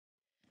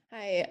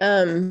Hi,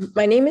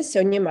 my name is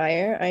Sonia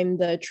Meyer. I'm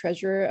the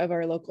treasurer of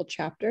our local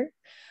chapter.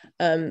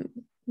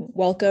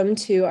 Welcome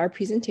to our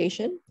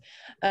presentation.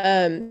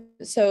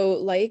 So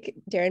like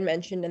Darren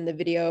mentioned and the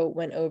video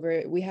went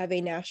over, we have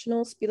a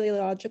National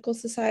Speleological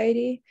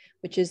Society,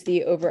 which is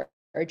the overarching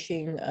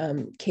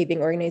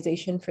caving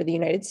organization for the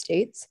United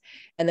States.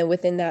 And then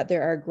within that,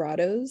 there are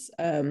grottos,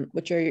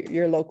 which are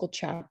your local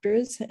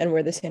chapters, and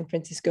we're the San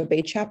Francisco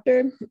Bay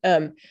chapter.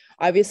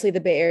 Obviously, the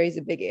Bay Area is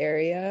a big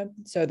area.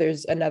 So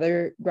there's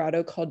another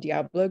grotto called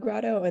Diablo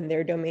Grotto, and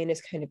their domain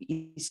is kind of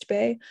East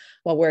Bay,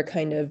 while we're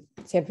kind of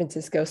San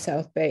Francisco,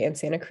 South Bay, and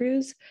Santa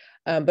Cruz.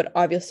 But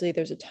obviously,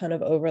 there's a ton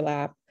of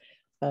overlap.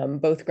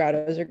 Both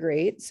grottos are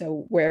great.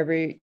 So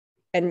wherever,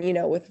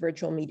 and with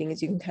virtual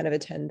meetings, you can kind of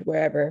attend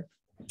wherever.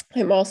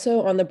 I'm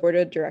also on the board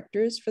of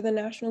directors for the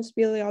National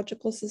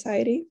Speleological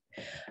Society.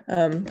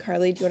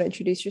 Carly, do you want to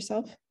introduce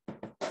yourself?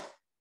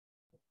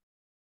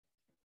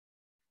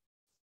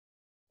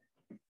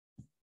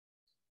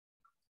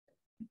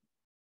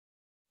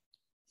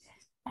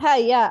 Hi,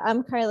 yeah,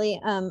 I'm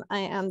Carly. I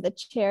am the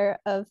chair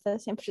of the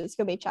San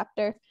Francisco Bay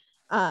chapter.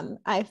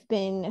 I've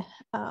been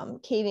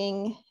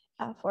caving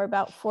for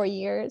about 4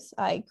 years.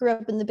 I grew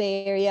up in the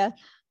Bay Area,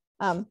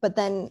 but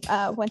then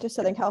went to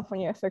Southern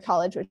California for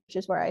college, which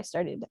is where I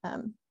started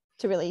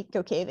to really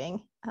go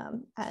caving.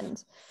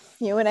 And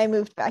when I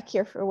moved back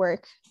here for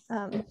work,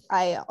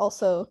 I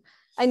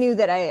knew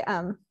that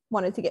I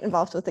wanted to get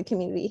involved with the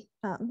community,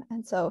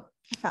 and so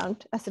I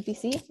found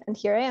SFBC, and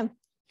here I am.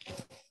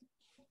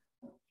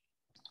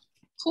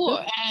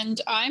 Cool,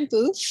 and I'm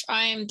Booth.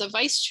 I'm the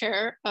vice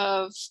chair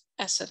of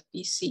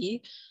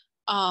SFBC,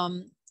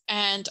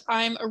 and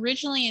I'm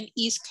originally an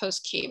East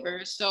Coast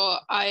caver. So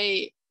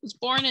I was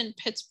born in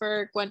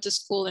Pittsburgh, went to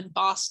school in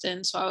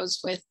Boston. So I was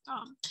with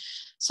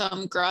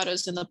some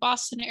grottos in the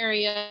Boston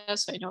area.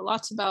 So I know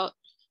lots about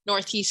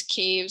Northeast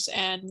caves,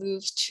 and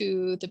moved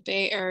to the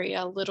Bay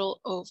Area a little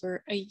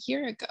over a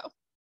year ago.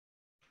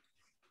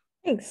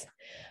 Thanks.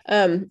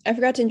 I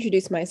forgot to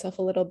introduce myself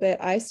a little bit.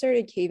 I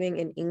started caving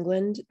in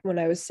England when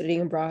I was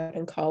studying abroad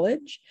in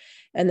college.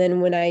 And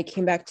then when I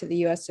came back to the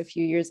US a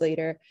few years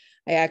later,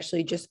 I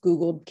actually just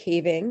Googled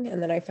caving,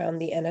 and then I found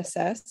the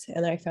NSS,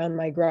 and I found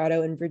my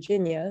grotto in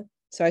Virginia.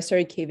 So I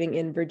started caving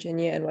in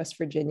Virginia and West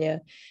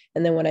Virginia.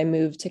 And then when I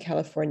moved to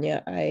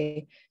California,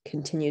 I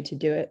continued to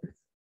do it.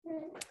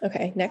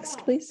 Okay, next,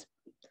 please.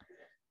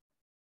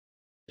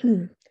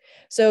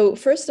 So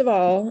first of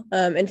all,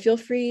 and feel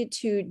free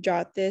to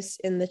jot this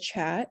in the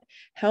chat,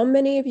 how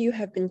many of you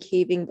have been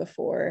caving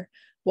before?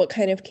 What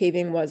kind of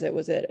caving was it?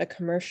 Was it a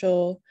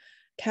commercial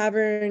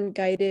cavern,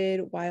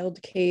 guided,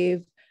 wild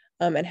cave?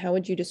 And how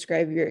would you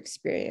describe your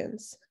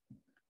experience?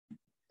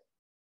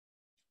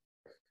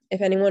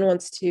 If anyone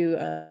wants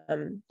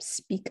to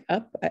speak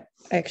up, I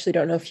actually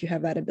don't know if you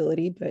have that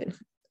ability, but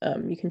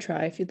you can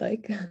try if you'd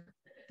like.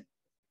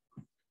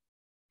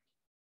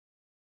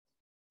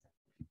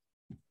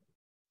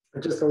 I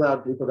just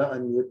allowed people to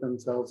unmute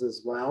themselves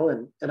as well.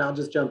 And I'll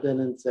just jump in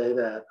and say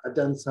that I've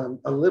done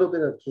a little bit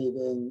of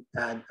caving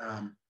at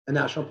a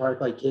national park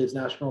like Caves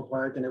National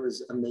Park, and it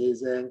was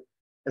amazing,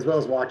 as well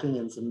as walking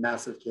in some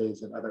massive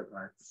caves in other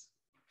parks.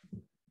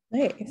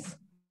 Nice.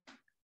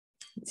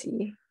 Let's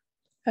see.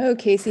 Oh,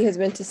 Casey has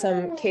been to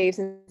some caves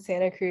in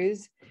Santa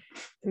Cruz.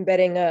 I'm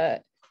betting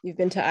you've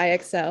been to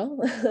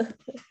IXL.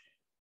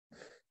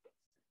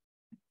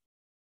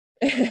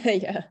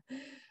 Yeah.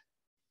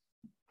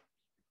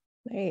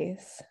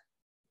 Nice.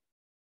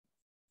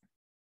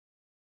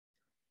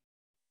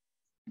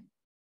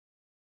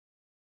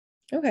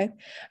 Okay.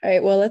 All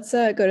right. Well, let's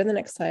go to the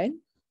next slide.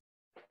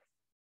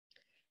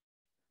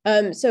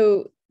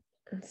 So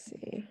let's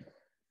see.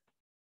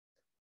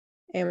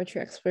 Amateur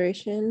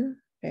exploration.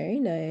 Very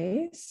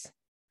nice.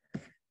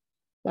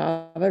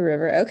 Lava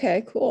River.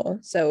 Okay, cool.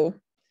 So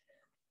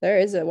there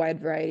is a wide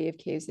variety of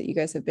caves that you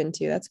guys have been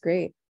to. That's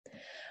great.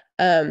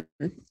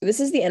 This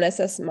is the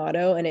NSS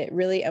motto, and it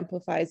really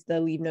amplifies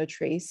the leave no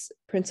trace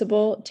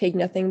principle. Take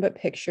nothing but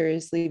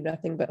pictures, leave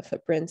nothing but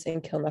footprints,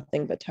 and kill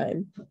nothing but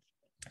time.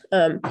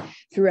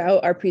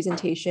 Throughout our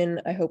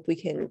presentation, I hope we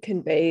can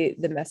convey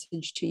the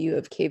message to you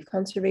of cave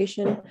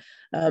conservation.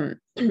 And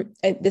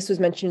this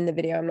was mentioned in the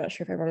video. I'm not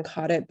sure if everyone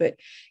caught it, but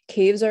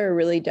caves are a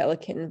really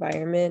delicate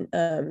environment.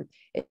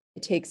 It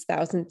takes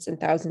thousands and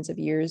thousands of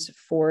years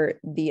for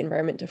the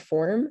environment to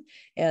form,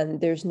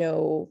 and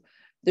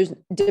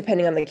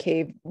depending on the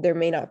cave, there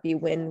may not be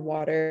wind,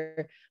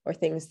 water, or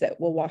things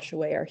that will wash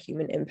away our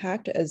human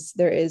impact as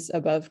there is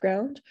above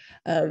ground.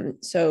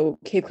 So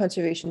cave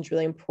conservation is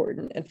really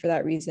important. And for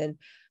that reason,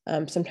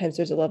 sometimes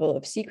there's a level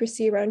of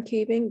secrecy around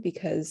caving,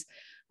 because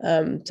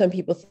some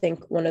people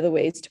think one of the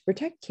ways to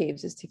protect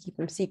caves is to keep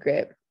them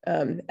secret.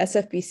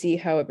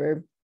 SFBC,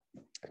 however,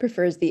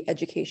 prefers the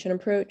education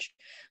approach.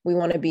 We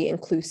want to be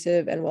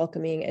inclusive and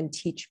welcoming and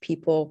teach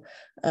people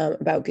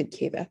about good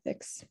cave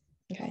ethics.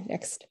 Okay,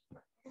 next.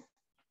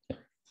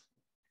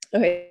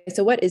 Okay,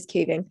 so what is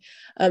caving?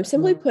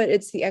 Simply put,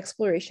 it's the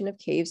exploration of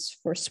caves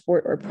for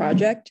sport or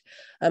project.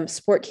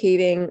 Sport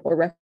caving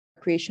or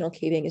recreational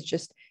caving is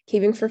just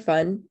caving for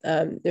fun.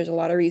 There's a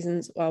lot of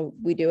reasons why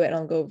we do it, and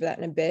I'll go over that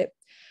in a bit.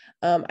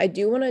 I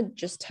do want to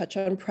just touch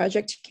on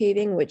project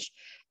caving, which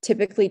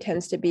typically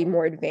tends to be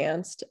more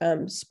advanced.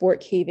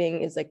 Sport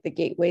caving is like the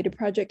gateway to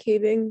project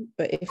caving,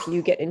 but if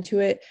you get into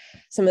it,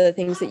 some of the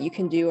things that you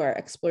can do are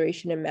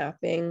exploration and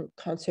mapping,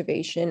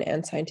 conservation,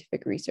 and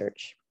scientific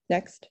research.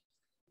 Next.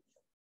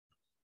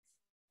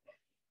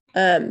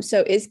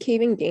 So is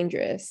caving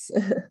dangerous?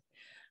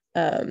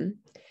 Either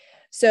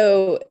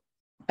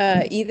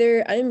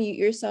unmute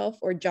yourself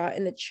or jot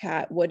in the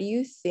chat, what do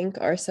you think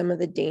are some of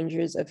the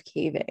dangers of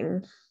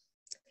caving?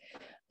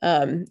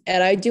 And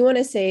I do want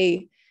to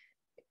say,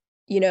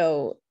 you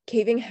know,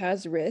 caving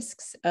has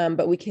risks,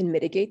 but we can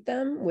mitigate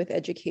them with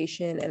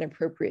education and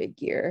appropriate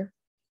gear.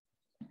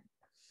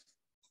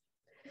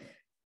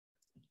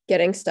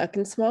 Getting stuck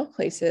in small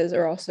places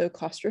or also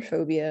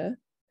claustrophobia.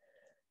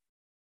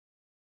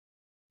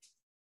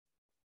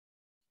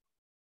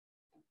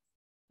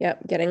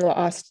 Yep, getting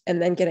lost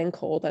and then getting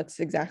cold. That's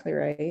exactly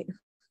right.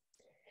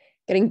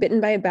 Getting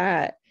bitten by a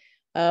bat.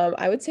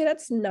 I would say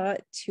that's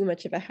not too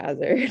much of a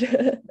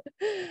hazard.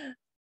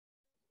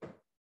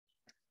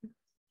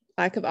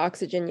 Lack of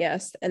oxygen,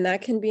 yes. And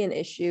that can be an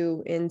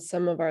issue in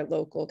some of our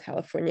local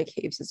California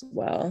caves as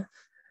well.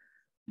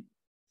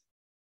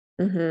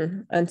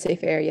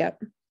 Unsafe air,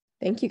 yep.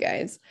 Thank you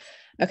guys.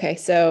 Okay,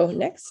 so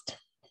next.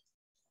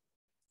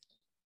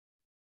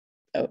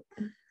 So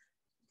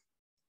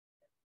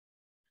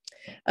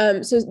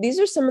these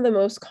are some of the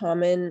most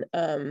common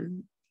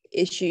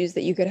issues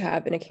that you could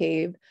have in a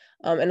cave.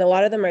 And a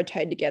lot of them are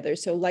tied together.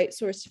 So light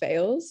source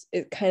fails,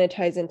 it kind of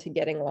ties into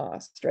getting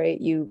lost, right?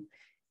 You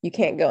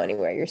can't go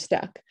anywhere, you're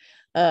stuck.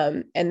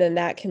 And then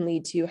that can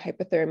lead to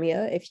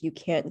hypothermia if you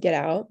can't get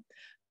out.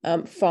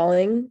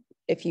 Falling,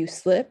 if you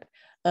slip,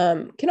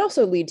 can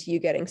also lead to you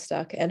getting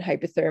stuck, and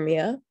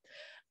hypothermia.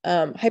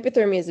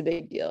 Hypothermia is a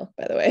big deal,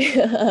 by the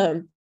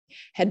way.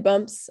 Head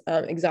bumps,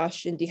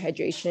 exhaustion,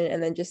 dehydration,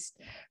 and then just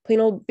plain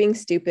old being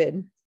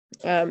stupid.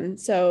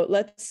 So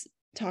let's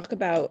talk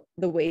about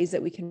the ways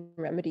that we can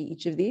remedy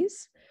each of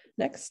these.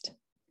 Next.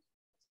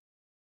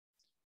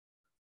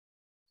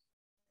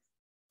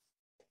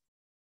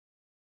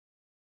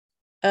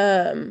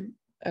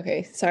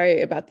 Okay,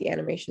 sorry about the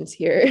animations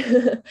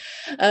here.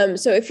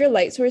 So if your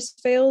light source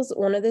fails,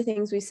 one of the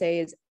things we say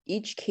is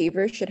each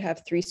caver should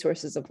have 3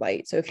 sources of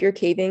light. So if you're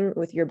caving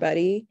with your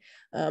buddy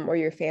or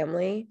your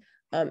family,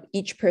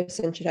 each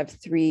person should have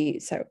 3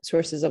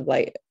 sources of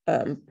light.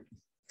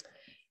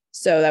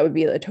 So that would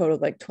be a total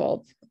of like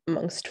 12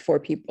 amongst 4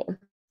 people.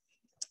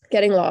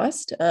 Getting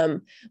lost,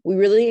 we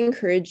really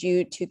encourage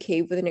you to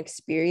cave with an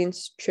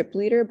experienced trip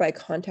leader by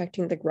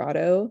contacting the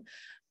grotto.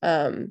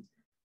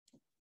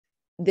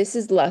 This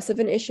is less of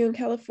an issue in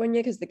California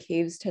because the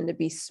caves tend to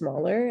be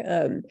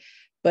smaller,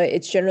 but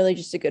it's generally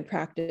just a good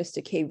practice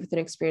to cave with an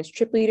experienced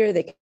trip leader.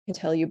 They can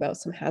tell you about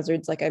some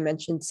hazards. Like I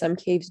mentioned, some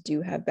caves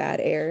do have bad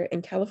air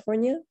in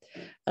California,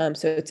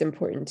 so it's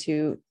important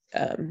to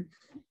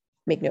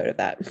make note of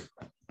that.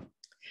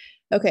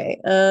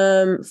 Okay,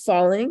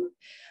 falling.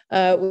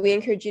 We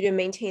encourage you to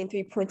maintain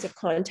 3 points of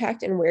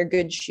contact and wear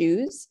good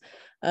shoes.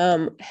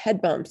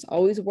 Head bumps,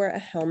 always wear a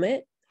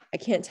helmet. I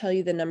can't tell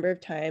you the number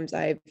of times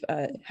I've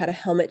had a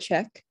helmet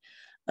check.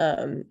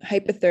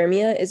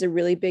 Hypothermia is a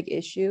really big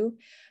issue.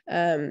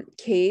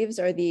 Caves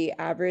are the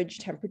average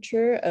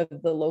temperature of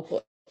the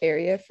local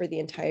area for the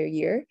entire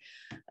year.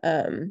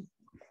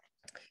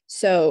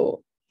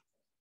 So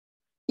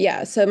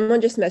yeah,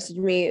 someone just messaged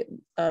me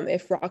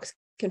if rocks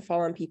can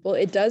fall on people.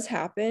 It does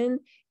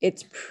happen.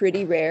 It's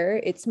pretty rare.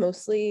 It's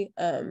mostly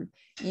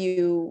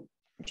you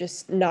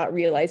just not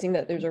realizing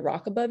that there's a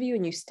rock above you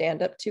and you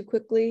stand up too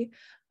quickly.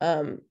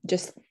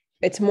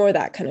 It's more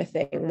that kind of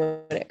thing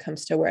when it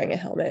comes to wearing a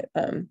helmet.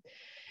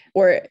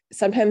 Or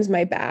sometimes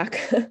my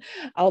back,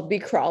 I'll be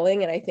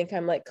crawling and I think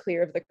I'm like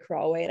clear of the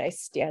crawlway and I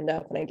stand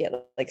up and I get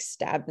like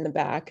stabbed in the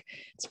back.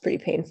 It's pretty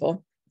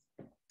painful.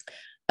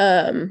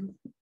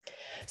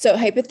 So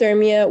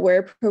hypothermia, wear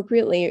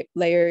appropriate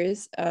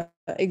layers,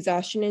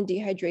 exhaustion and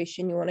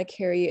dehydration. You want to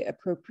carry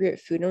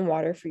appropriate food and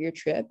water for your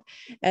trip.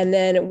 And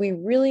then we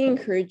really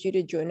encourage you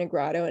to join a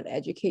grotto and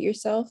educate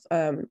yourself.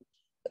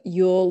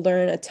 You'll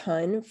learn a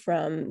ton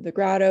from the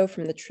grotto,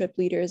 from the trip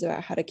leaders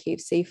about how to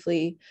cave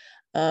safely,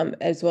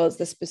 as well as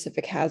the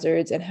specific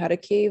hazards and how to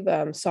cave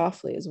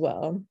softly as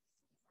well.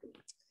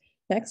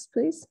 Next,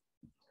 please.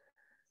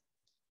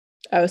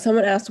 Oh,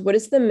 someone asked, what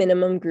is the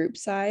minimum group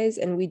size?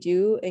 And we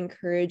do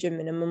encourage a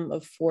minimum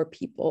of 4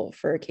 people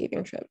for a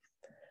caving trip.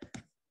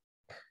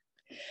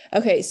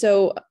 Okay,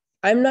 so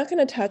I'm not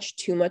going to touch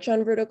too much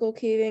on vertical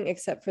caving,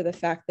 except for the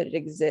fact that it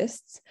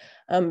exists.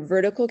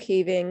 Vertical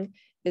caving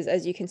is,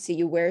 as you can see,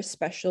 you wear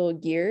special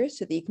gear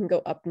so that you can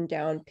go up and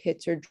down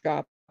pits or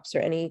drops or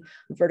any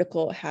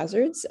vertical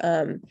hazards.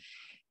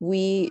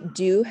 We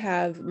do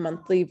have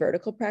monthly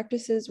vertical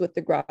practices with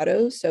the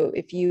grotto. So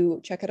if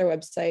you check out our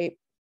website,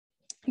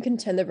 you can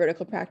attend the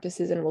vertical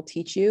practices and we'll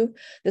teach you.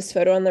 This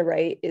photo on the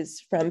right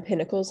is from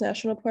Pinnacles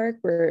National Park,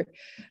 where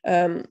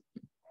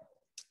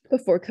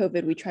before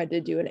COVID, we tried to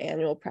do an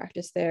annual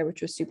practice there,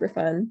 which was super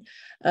fun.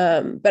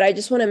 But I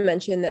just want to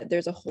mention that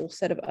there's a whole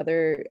set of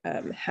other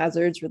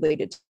hazards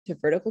related to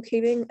vertical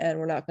caving, and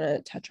we're not going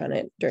to touch on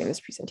it during this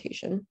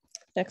presentation.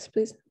 Next,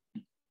 please.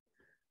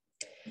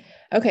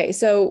 Okay,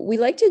 so we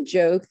like to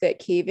joke that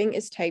caving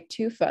is type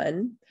 2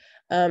 fun.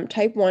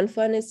 Type 1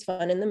 fun is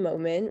fun in the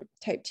moment,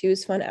 type 2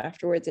 is fun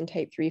afterwards, and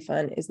type 3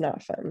 fun is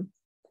not fun.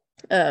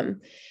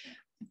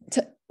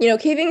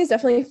 Caving is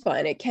definitely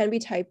fun. It can be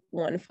type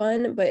 1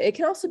 fun, but it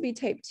can also be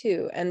type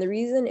 2. And the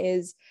reason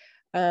is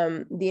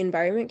the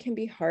environment can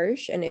be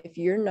harsh. And if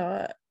you're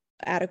not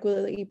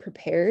adequately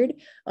prepared,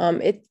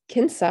 it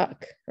can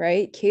suck,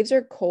 right? Caves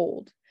are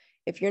cold.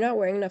 If you're not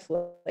wearing enough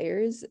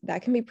layers,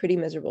 that can be pretty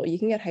miserable. You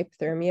can get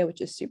hypothermia,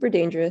 which is super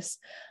dangerous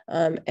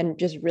and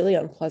just really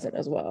unpleasant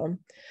as well.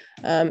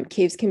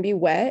 Caves can be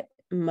wet,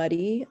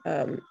 muddy.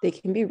 They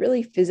can be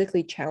really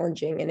physically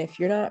challenging. And if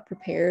you're not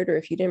prepared, or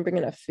if you didn't bring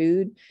enough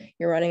food,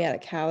 you're running out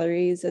of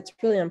calories, that's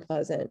really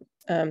unpleasant.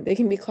 They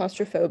can be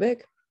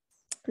claustrophobic.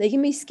 They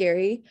can be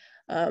scary,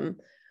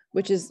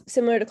 which is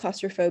similar to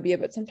claustrophobia,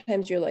 but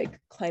sometimes you're like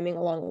climbing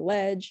along a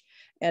ledge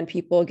and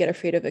people get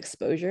afraid of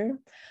exposure.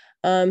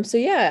 So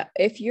yeah,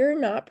 if you're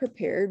not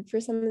prepared for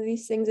some of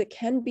these things, it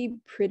can be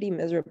pretty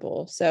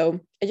miserable.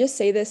 So I just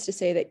say this to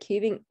say that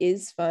caving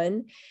is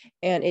fun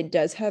and it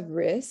does have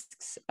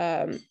risks,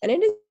 and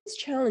it is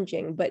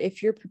challenging, but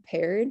if you're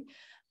prepared,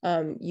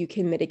 you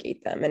can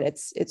mitigate them, and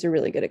it's a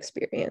really good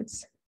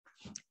experience.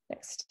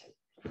 Next.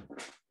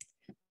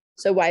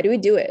 So why do we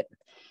do it?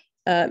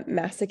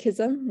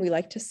 Masochism, we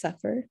like to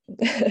suffer.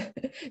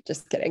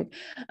 Just kidding.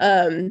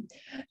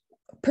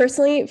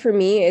 Personally, for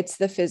me, it's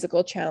the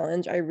physical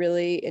challenge. I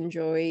really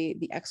enjoy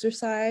the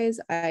exercise.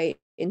 I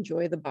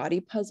enjoy the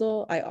body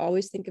puzzle. I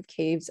always think of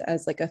caves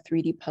as like a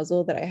 3D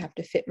puzzle that I have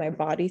to fit my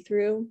body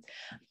through.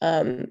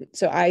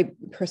 So I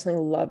personally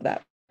love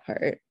that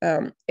part.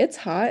 It's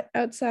hot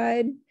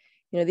outside.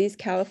 These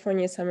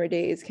California summer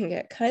days can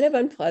get kind of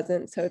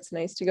unpleasant, so it's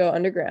nice to go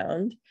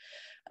underground.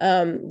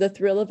 The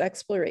thrill of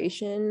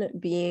exploration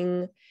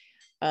being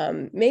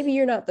maybe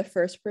you're not the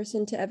first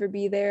person to ever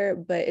be there,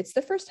 but it's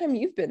the first time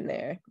you've been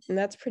there. And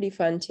that's pretty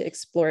fun to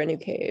explore a new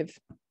cave.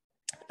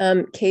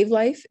 Cave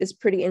life is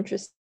pretty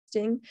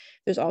interesting.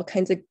 There's all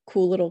kinds of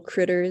cool little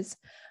critters.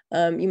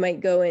 You might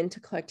go in to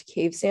collect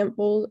cave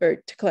samples or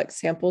to collect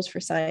samples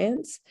for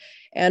science.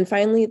 And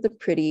finally, the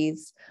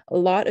pretties. A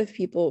lot of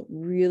people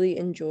really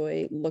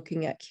enjoy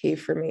looking at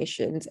cave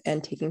formations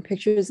and taking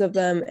pictures of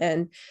them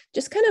and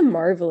just kind of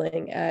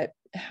marveling at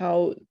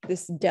how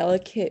this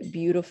delicate,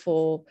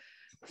 beautiful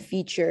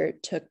feature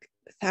took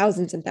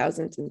thousands and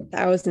thousands and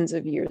thousands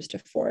of years to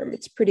form.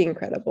 It's pretty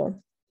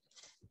incredible.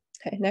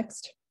 Okay,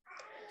 next.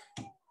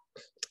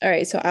 All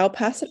right, so I'll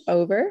pass it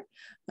over.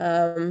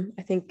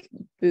 I think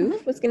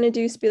Booth was going to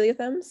do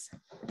speleothems.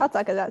 I'll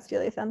talk about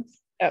speleothems.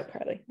 Oh,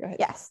 Carly, go ahead.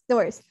 Yes, no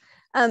worries.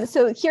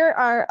 So here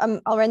are,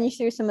 I'll run you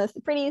through some of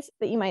the pretties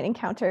that you might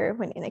encounter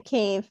when in a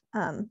cave.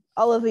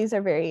 All of these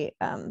are very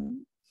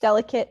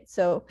delicate.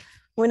 So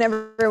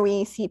whenever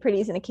we see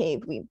pretties in a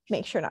cave, we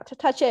make sure not to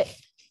touch it.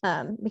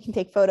 We can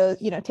take photos,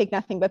 take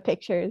nothing but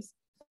pictures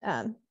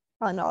and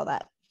all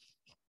that.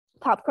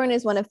 Popcorn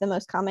is one of the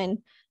most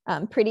common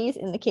pretties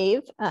in the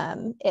cave.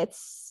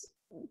 It's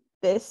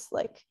this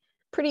like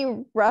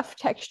pretty rough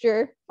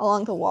texture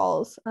along the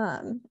walls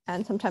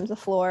and sometimes the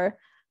floor.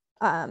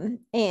 And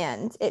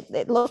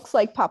it looks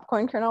like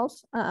popcorn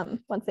kernels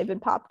once they've been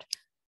popped,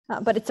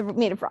 but it's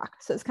made of rock,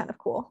 so it's kind of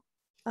cool.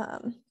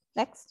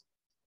 Next.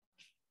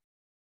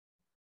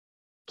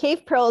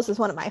 Cave pearls is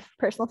one of my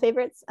personal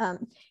favorites.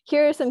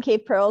 Here are some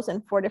cave pearls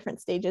in 4 different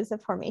stages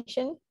of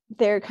formation.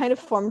 They're kind of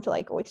formed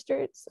like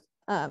oysters,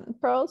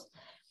 pearls,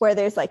 where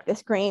there's like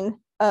this grain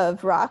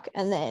of rock,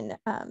 and then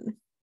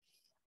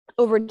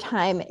over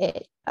time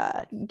it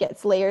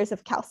gets layers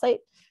of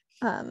calcite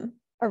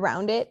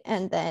around it,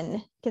 and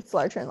then gets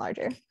larger and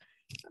larger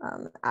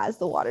as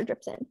the water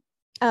drips in.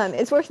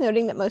 It's worth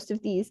noting that most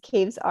of these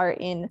caves are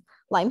in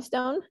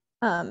limestone,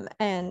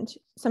 and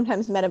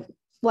sometimes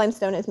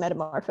limestone is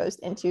metamorphosed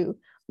into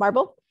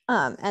marble.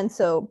 And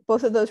so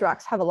both of those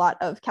rocks have a lot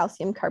of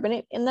calcium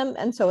carbonate in them.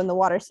 And so when the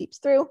water seeps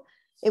through,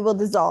 it will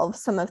dissolve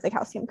some of the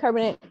calcium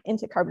carbonate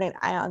into carbonate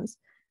ions.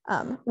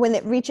 When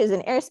it reaches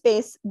an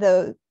airspace,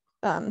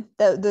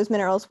 those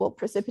minerals will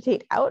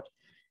precipitate out.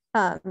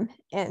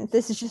 And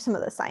this is just some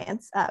of the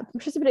science.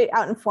 Precipitate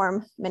out and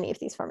form many of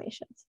these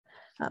formations.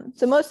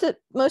 So most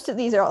of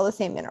these are all the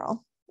same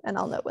mineral, and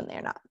I'll note when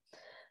they're not.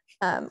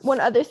 One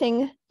other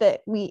thing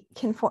that we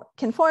can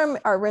form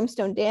are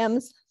rimstone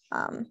dams.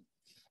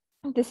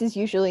 There's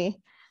usually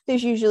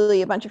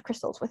a bunch of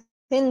crystals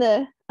within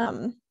the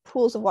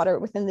pools of water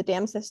within the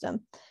dam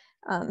system.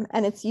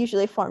 And it's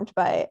usually formed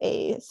by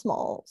a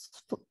small,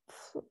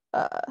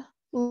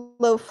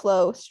 low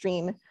flow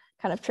stream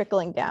kind of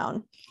trickling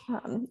down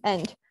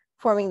and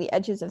forming the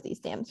edges of these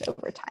dams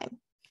over time.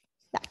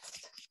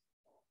 Next.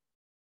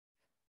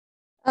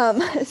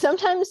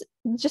 Sometimes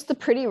just the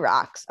pretty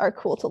rocks are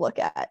cool to look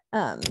at.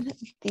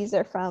 These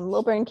are from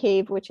Lilburn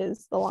Cave, which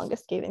is the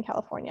longest cave in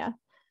California.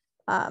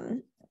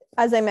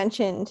 as I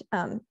mentioned,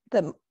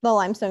 the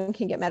limestone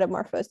can get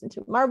metamorphosed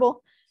into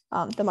marble.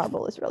 The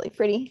marble is really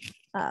pretty.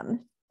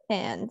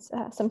 And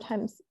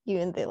sometimes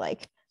even the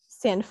like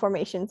sand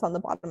formations on the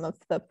bottom of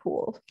the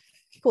pools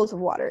of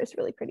water is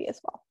really pretty as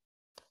well.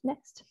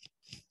 Next.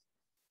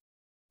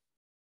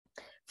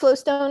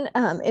 Flowstone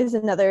is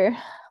another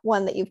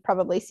one that you've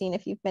probably seen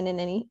if you've been in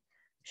any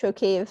show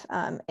cave.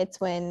 It's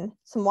when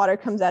some water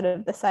comes out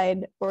of the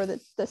side or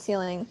the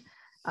ceiling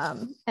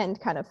and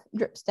kind of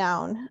drips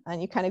down,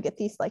 and you kind of get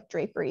these like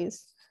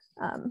draperies.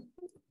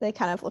 They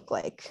kind of look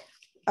like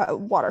a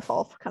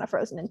waterfall kind of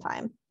frozen in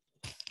time.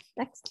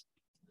 Next.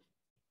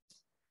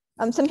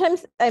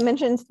 Sometimes I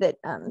mentioned that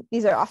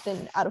these are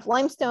often out of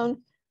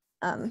limestone.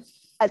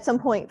 At some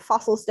point,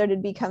 fossils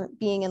started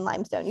being in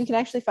limestone. You can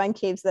actually find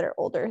caves that are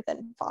older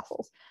than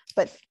fossils,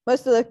 but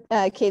most of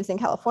the caves in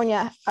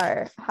California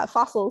have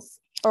fossils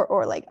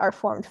or like are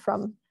formed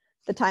from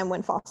the time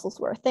when fossils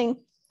were a thing.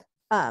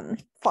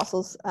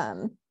 Fossils,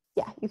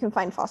 yeah, you can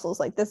find fossils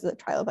like this is a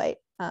trilobite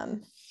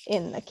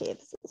in the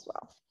caves as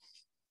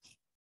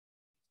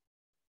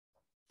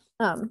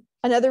well.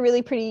 Another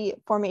really pretty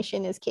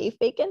formation is cave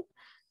bacon.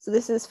 So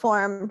this is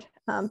formed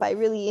by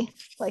really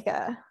like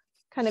a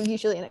kind of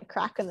usually in a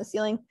crack in the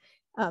ceiling,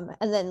 and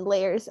then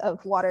layers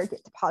of water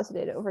get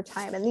deposited over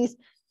time. And these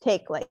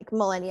take like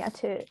millennia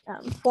to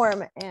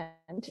form.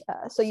 And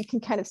so you can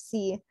kind of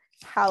see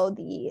how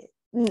the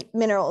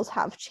minerals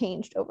have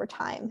changed over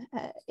time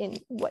in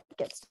what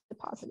gets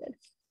deposited.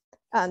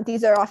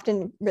 These are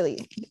often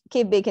really,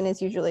 cave bacon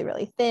is usually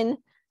really thin.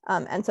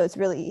 And so it's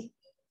really,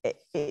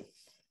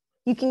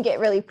 you can get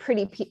really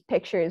pretty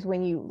pictures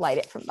when you light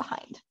it from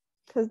behind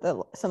because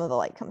some of the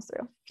light comes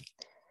through.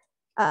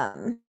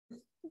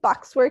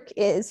 Boxwork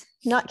is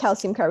not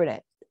calcium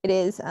carbonate. It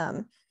is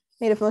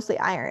made of mostly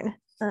iron,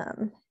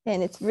 and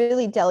it's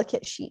really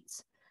delicate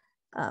sheets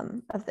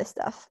of this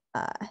stuff.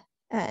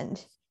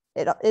 And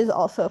it is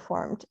also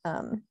formed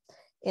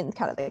in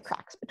kind of the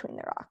cracks between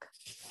the rock.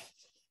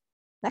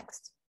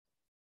 Next.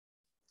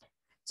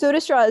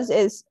 Soda straws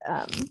is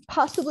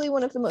possibly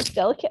one of the most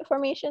delicate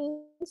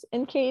formations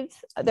in caves.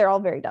 They're all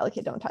very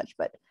delicate, don't touch,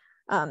 but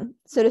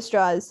soda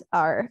straws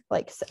are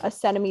like a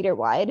centimeter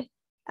wide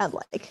and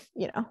like,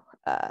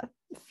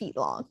 feet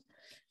long.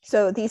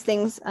 So these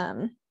things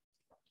are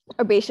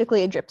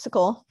basically a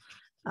dripsicle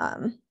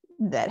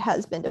that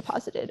has been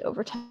deposited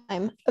over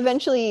time.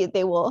 Eventually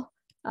they will,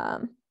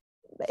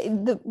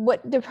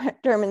 what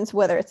determines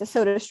whether it's a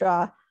soda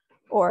straw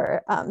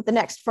or the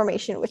next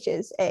formation, which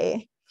is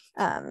a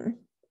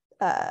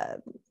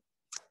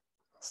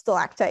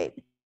stalactite,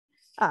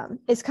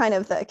 is kind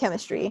of the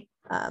chemistry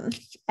and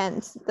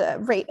the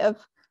rate of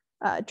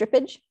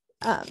drippage.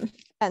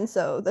 And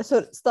so the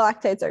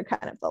stalactites are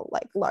kind of the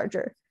like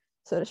larger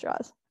soda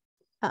straws.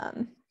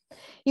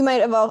 You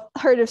might have all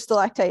heard of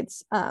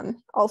stalactites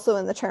also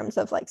in the terms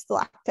of like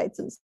stalactites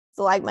and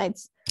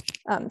stalagmites.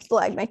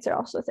 Stalagmites are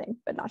also a thing,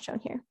 but not shown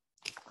here.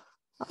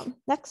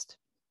 Next.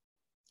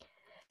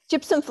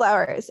 Gypsum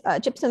flowers.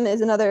 Gypsum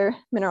is another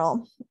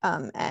mineral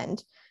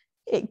and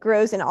it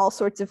grows in all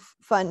sorts of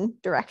fun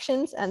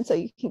directions. And so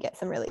you can get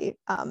some really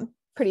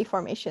pretty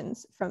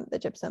formations from the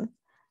gypsum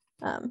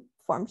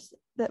forms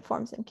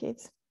in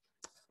caves.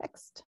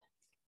 Next.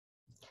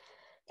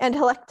 And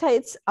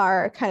helictites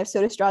are kind of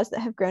soda straws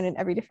that have grown in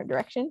every different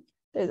direction.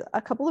 There's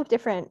a couple of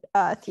different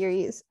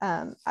theories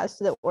as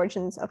to the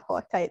origins of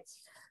helictites.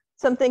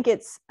 Some think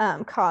it's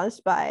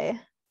caused by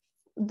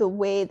the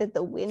way that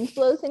the wind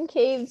blows in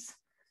caves.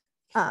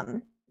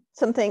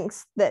 Some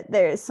thinks that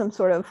there's some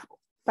sort of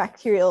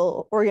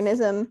bacterial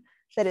organism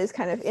that is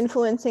kind of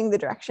influencing the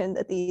direction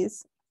that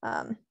these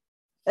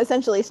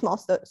essentially small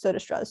soda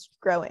straws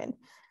grow in.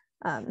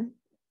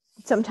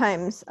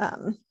 Sometimes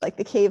like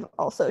the cave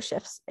also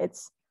shifts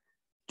its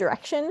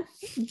direction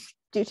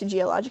due to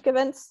geologic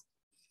events.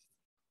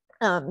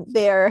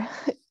 They're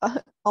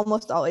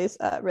almost always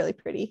really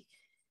pretty.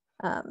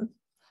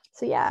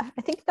 So yeah,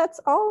 I think that's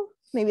all.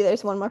 Maybe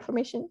there's one more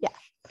formation. Yeah,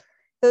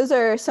 those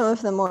are some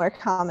of the more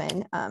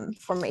common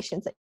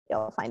formations that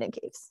you'll find in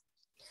caves.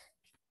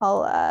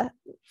 I'll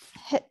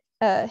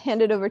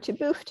hand it over to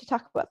Boof to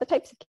talk about the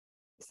types of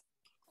caves.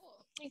 Cool.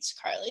 Thanks,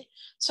 Carly.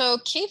 So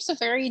cave's a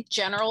very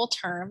general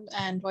term,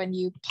 and when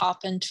you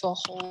pop into a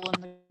hole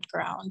in the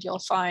ground, you'll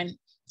find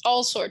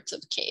all sorts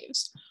of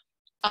caves.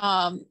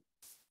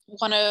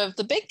 One of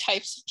the big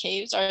types of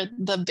caves are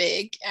the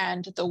big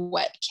and the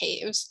wet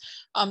caves.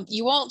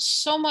 You won't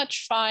so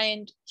much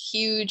find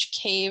huge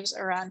caves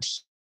around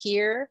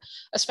here,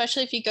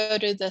 especially if you go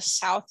to the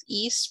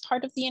southeast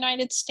part of the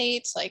United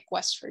States, like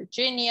West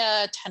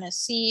Virginia,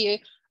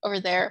 Tennessee, over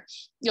there,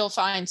 you'll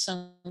find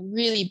some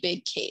really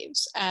big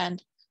caves.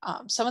 And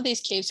some of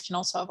these caves can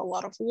also have a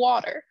lot of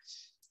water.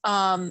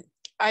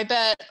 I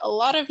bet a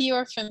lot of you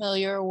are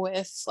familiar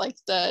with like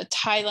the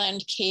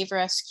Thailand cave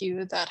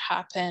rescue that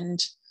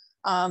happened,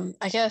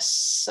 I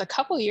guess a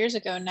couple years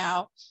ago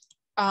now,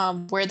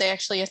 where they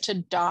actually had to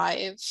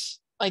dive,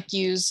 like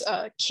use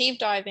cave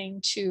diving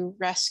to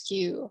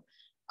rescue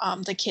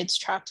the kids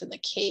trapped in the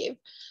cave.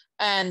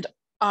 And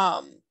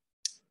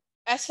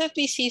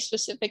SFBC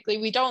specifically,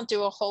 we don't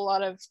do a whole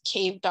lot of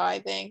cave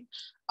diving,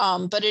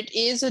 but it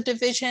is a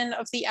division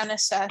of the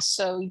NSS,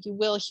 so you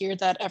will hear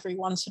that every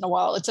once in a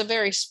while. It's a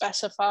very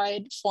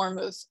specified form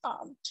of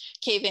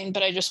caving,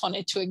 but I just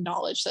wanted to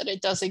acknowledge that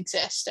it does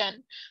exist,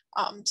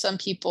 and some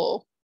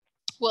people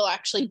will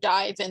actually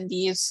dive in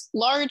these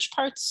large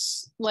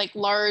parts, like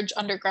large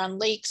underground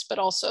lakes, but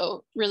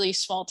also really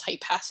small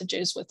tight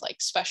passages with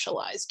like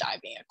specialized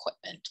diving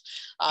equipment.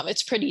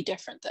 It's pretty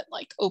different than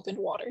like open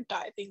water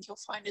diving you'll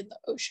find in the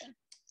ocean.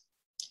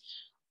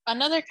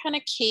 Another kind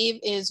of cave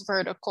is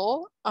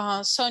vertical.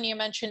 Sonia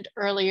mentioned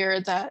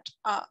earlier that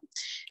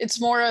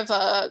it's more of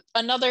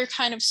another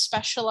kind of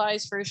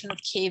specialized version of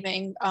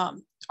caving.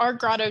 Our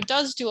grotto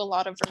does do a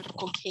lot of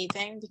vertical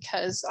caving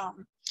because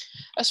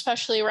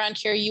especially around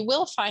here, you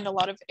will find a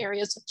lot of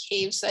areas of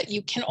caves that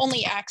you can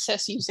only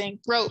access using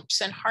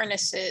ropes and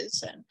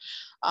harnesses and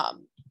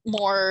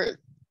more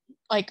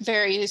like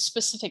very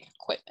specific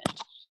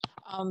equipment.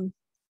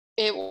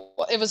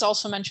 It was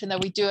also mentioned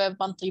that we do have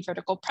monthly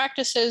vertical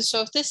practices.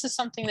 So if this is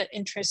something that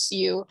interests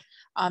you,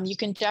 you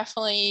can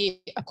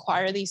definitely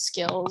acquire these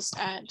skills.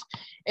 And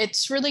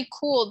it's really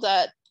cool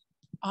that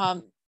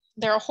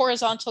there are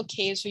horizontal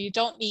caves where you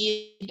don't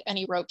need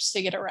any ropes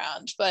to get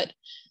around, but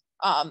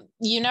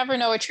you never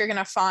know what you're going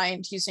to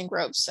find using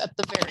ropes at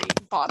the very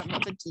bottom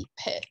of a deep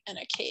pit in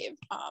a cave.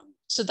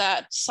 So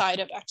that side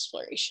of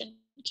exploration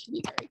can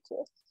be very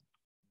cool.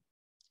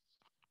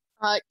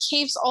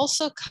 Caves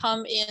also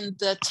come in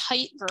the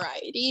tight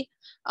variety.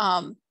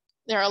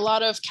 There are a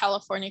lot of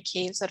California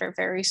caves that are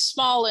very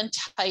small and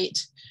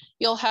tight.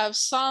 You'll have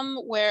some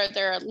where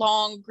there are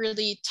long,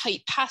 really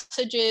tight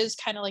passages,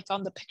 kind of like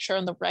on the picture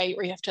on the right,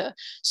 where you have to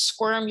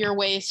squirm your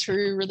way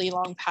through really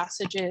long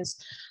passages.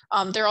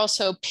 There are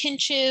also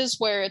pinches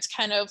where it's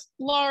kind of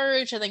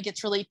large and then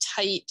gets really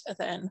tight and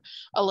then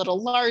a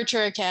little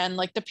larger again.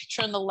 Like the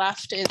picture on the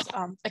left is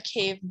a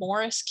cave,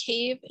 Morris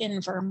Cave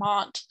in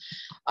Vermont,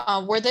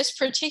 where this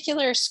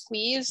particular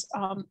squeeze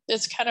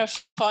is kind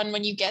of fun.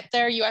 When you get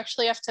there, you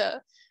actually have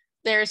to,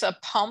 there's a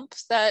pump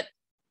that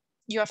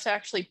you have to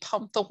actually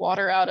pump the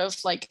water out of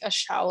like a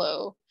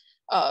shallow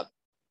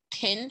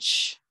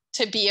pinch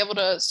to be able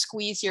to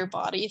squeeze your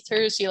body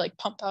through. So you like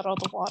pump out all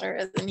the water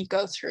and then you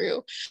go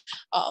through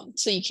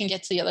so you can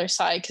get to the other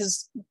side,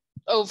 because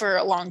over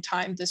a long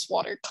time this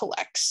water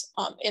collects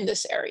in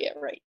this area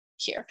right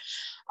here.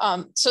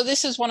 So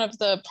this is one of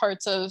the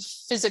parts of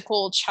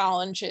physical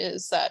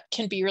challenges that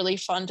can be really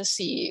fun to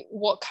see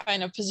what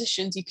kind of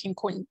positions you can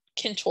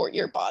contort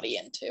your body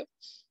into.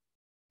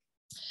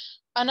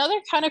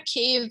 Another kind of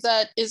cave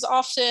that is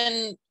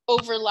often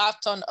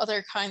overlapped on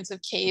other kinds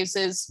of caves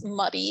is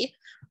muddy.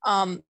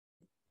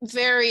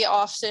 Very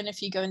often,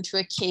 if you go into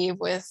a cave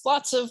with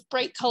lots of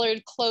bright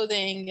colored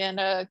clothing and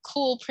a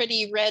cool,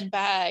 pretty red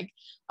bag,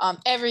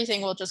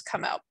 everything will just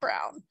come out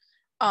brown.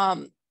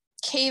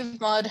 Cave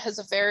mud has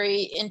a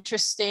very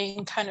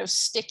interesting kind of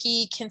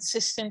sticky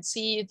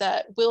consistency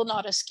that will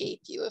not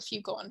escape you if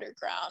you go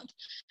underground,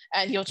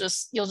 and you'll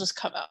just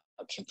come out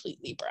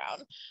completely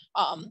brown.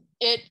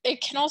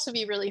 It can also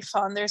be really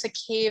fun. There's a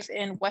cave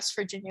in West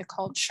Virginia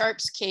called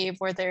Sharp's Cave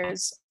where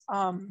there's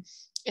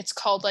it's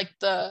called like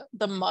the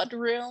mud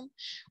room,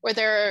 where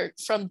they're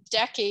from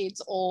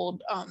decades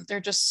old. They're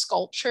just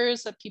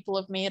sculptures that people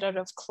have made out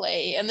of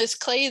clay, and this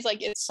clay is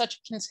like, it's such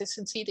a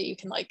consistency that you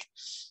can like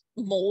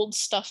mold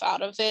stuff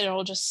out of it and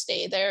it'll just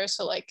stay there.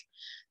 So like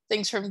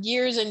things from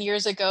years and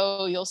years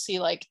ago, you'll see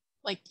like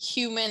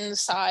human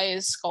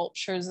sized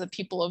sculptures that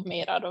people have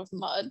made out of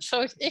mud.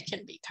 So it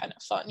can be kind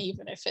of fun,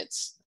 even if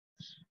it's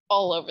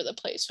all over the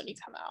place when you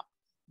come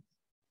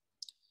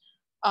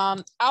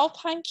out.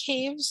 Alpine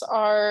caves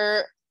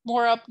are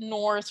more up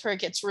north where it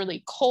gets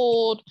really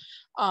cold.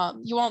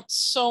 You won't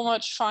so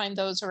much find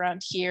those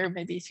around here,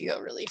 maybe if you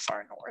go really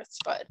far north,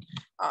 but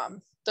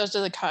those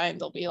are the kind,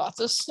 there'll be lots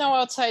of snow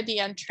outside the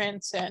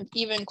entrance and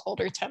even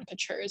colder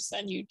temperatures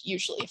than you'd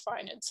usually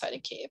find inside a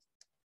cave.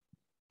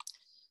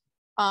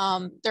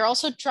 There are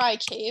also dry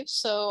caves.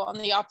 So on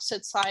the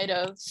opposite side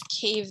of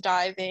cave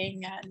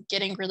diving and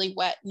getting really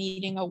wet,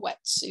 needing a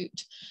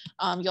wetsuit,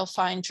 you'll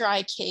find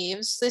dry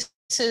caves. This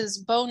is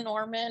Bo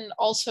Norman,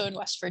 also in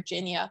West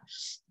Virginia.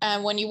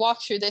 And when you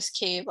walk through this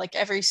cave, like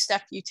every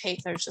step you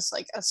take, there's just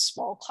like a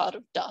small cloud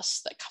of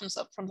dust that comes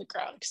up from the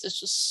ground because it's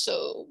just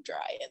so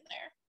dry in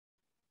there.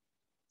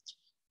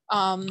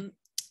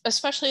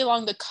 Especially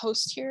along the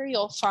coast here,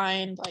 you'll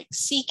find like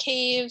sea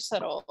caves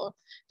that'll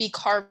be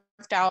carved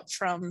out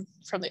from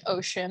the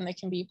ocean. They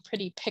can be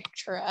pretty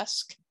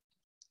picturesque.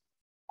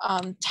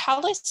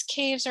 Talus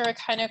caves are a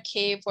kind of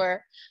cave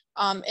where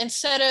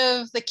instead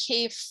of the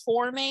cave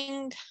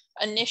forming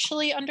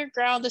initially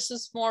underground, this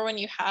is more when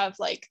you have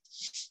like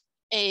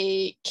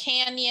a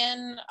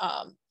canyon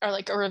or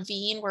like a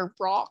ravine where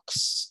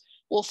rocks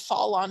will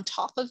fall on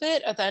top of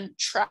it and then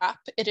trap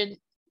it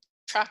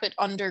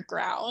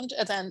underground,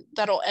 and then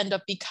that'll end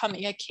up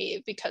becoming a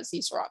cave because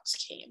these rocks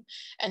came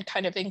and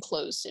kind of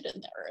enclosed it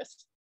in the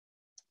earth.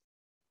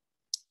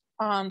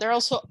 There are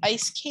also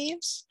ice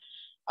caves.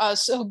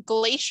 So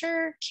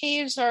glacier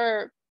caves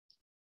are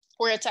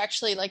where it's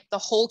actually like the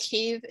whole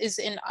cave is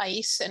in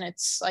ice and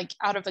it's like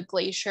out of a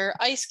glacier.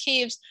 Ice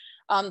caves,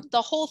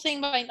 the whole thing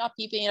might not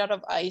be made out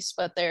of ice,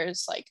 but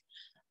there's like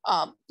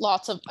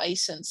lots of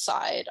ice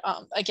inside.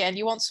 Again,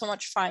 you won't so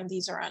much find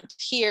these around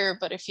here,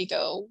 but if you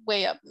go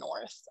way up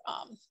north,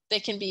 they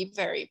can be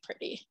very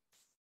pretty.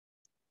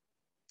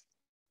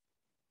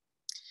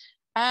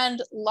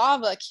 And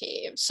lava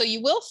caves. So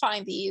you will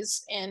find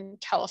these in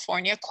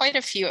California, quite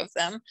a few of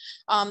them.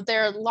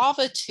 They're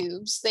lava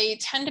tubes. They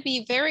tend to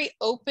be very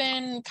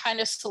open, kind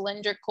of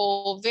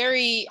cylindrical,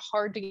 very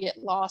hard to get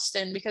lost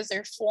in because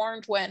they're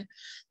formed when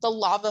the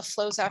lava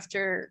flows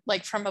after,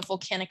 like from a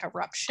volcanic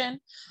eruption.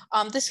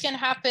 This can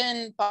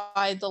happen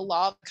by the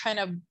lava kind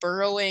of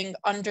burrowing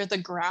under the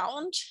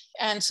ground.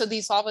 And so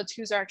these lava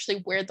tubes are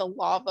actually where the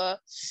lava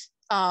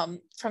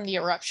from the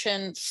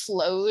eruption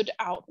flowed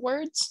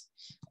outwards.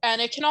 And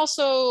it can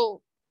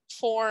also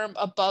form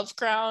above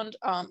ground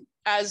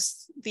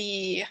as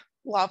the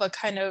lava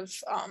kind of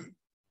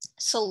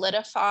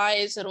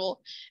solidifies.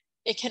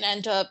 It can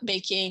end up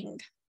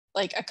making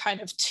like a kind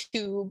of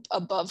tube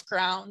above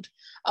ground,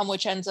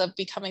 which ends up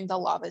becoming the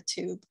lava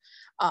tube.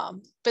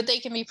 But they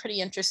can be pretty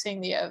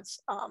interesting. They have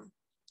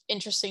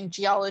interesting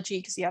geology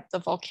because you have the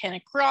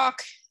volcanic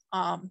rock.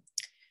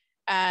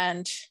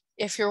 And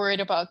if you're worried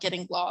about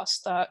getting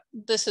lost,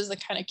 this is the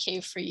kind of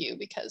cave for you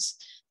because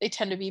they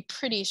tend to be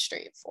pretty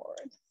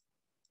straightforward.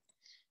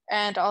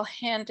 And I'll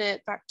hand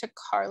it back to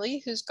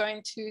Carly, who's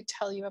going to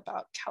tell you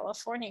about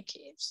California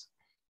caves.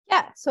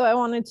 Yeah, so I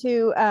wanted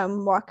to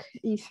walk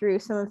you through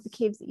some of the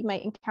caves that you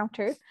might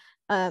encounter,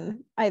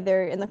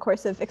 either in the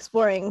course of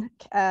exploring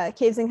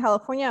caves in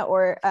California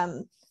or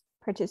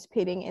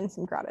participating in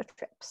some grotto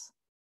trips.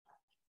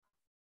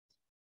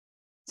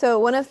 So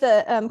one of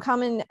the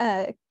common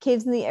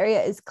caves in the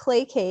area is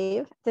Clay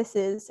Cave. This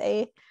is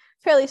a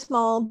fairly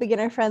small,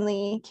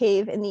 beginner-friendly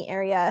cave in the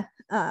area.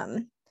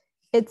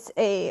 It's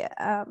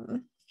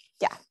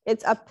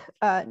up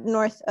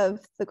north of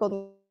the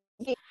Golden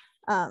Gate,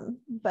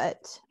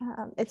 but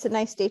it's a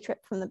nice day trip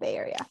from the Bay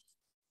Area.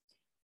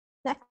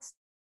 Next,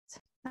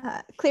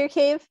 Clear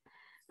Cave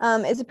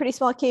is a pretty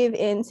small cave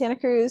in Santa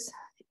Cruz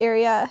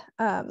area.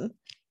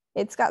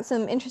 It's got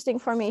some interesting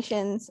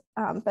formations,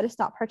 but it's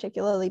not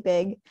particularly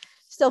big.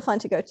 Still fun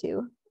to go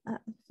to.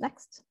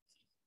 Next.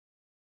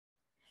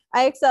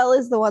 IXL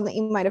is the one that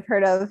you might have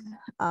heard of.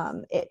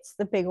 It's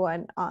the big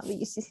one on the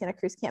UC Santa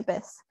Cruz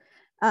campus.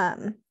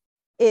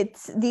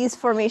 These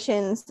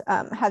formations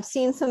have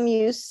seen some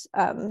use,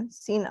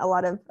 seen a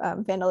lot of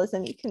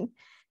vandalism. You can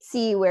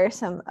see where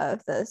some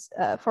of those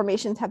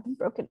formations have been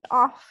broken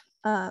off,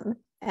 and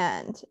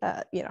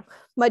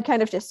mud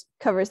kind of just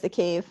covers the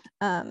cave.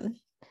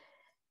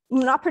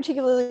 Not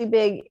particularly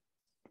big.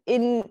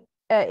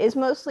 Is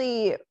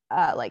mostly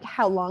like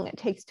how long it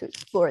takes to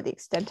explore the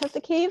extent of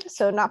the cave.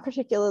 So not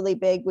particularly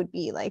big would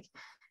be like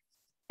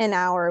an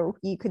hour,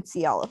 you could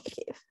see all of the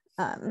cave.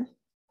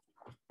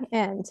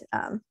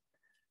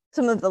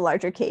 Some of the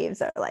larger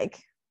caves are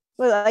like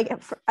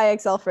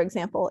IXL, for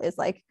example, is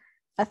like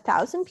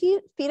 1,000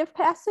 feet of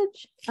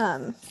passage,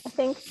 I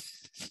think,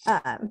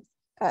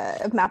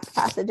 of mapped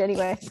passage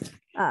anyway.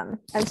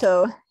 And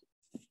so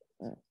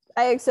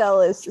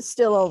IXL is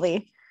still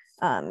only,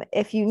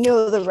 if you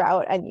know the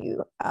route and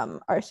you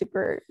are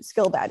super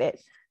skilled at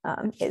it,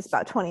 it's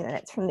about 20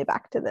 minutes from the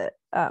back to the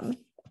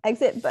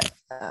exit, but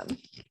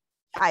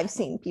I've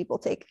seen people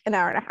take an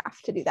hour and a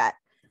half to do that.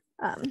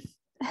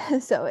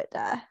 So it,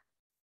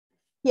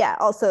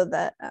 also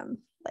the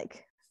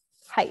like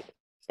height,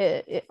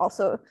 it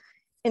also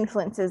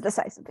influences the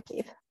size of the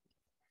cave.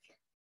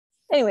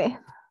 Anyway,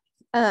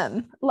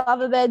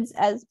 lava beds,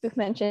 as Boof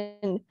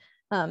mentioned,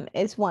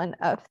 is one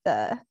of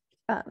the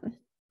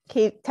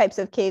types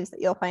of caves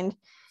that you'll find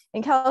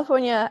in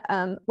California.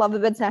 Lava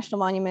Beds National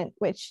Monument,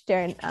 which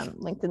Darren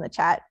linked in the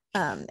chat,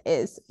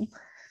 is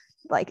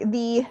like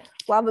the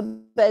lava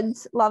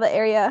beds, lava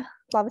area,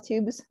 lava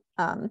tubes.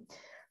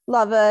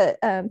 Lava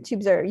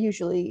tubes are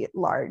usually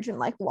large and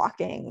like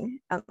walking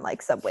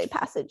like subway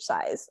passage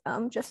size,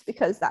 just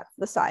because that's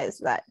the size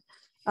that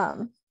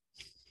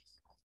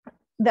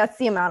that's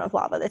the amount of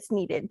lava that's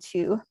needed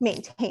to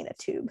maintain a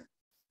tube.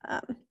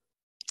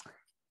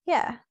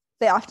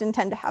 They often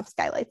tend to have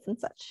skylights and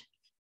such.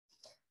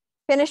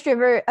 Vanished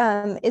River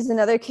is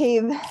another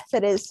cave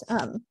that is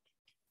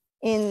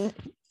in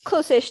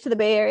close-ish to the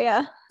Bay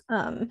Area.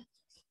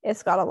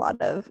 It's got a lot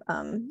of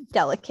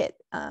delicate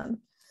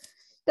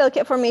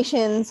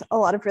formations, a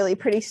lot of really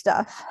pretty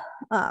stuff,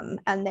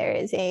 and there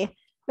is a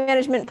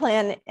management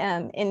plan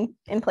in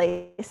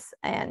place,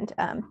 and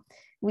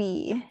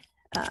we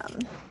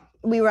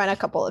run a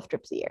couple of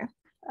trips a year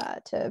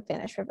to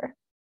Vanished River.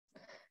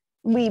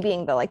 We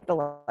being the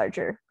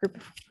larger group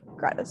of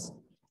grottos.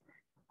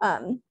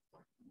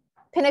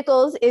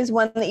 Pinnacles is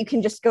one that you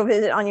can just go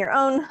visit on your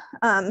own.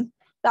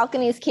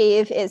 Balconies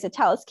Cave is a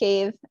talus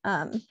cave.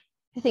 I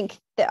think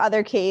the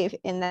other cave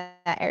in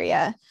that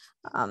area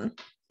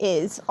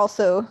is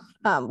also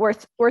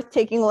worth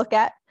taking a look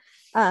at.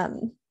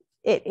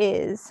 It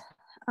is,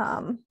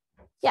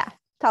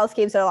 talus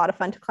caves are a lot of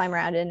fun to climb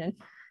around in and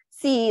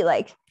see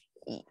like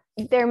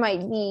there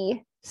might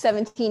be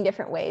 17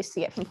 different ways to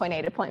get from point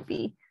A to point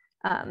B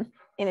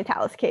in a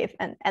talus cave.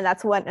 And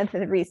that's one of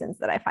the reasons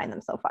that I find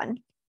them so fun.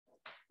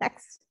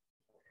 Next.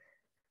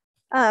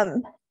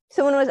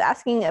 Someone was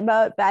asking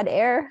about bad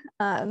air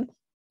and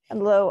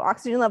low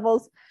oxygen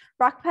levels.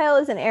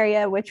 Rockpile is an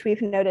area which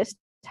we've noticed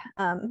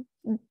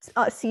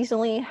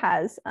seasonally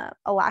has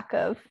a lack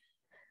of,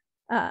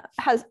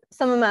 has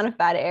some amount of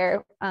bad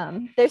air.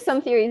 There's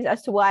some theories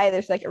as to why.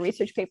 There's like a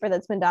research paper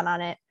that's been done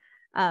on it.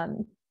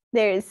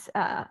 There's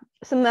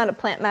some amount of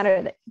plant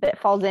matter that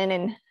falls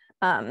in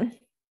and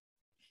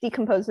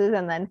decomposes,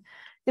 and then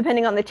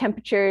depending on the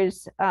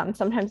temperatures,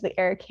 sometimes the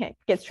air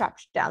gets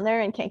trapped down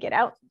there and can't get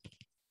out.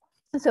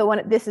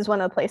 So this is one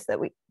of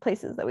the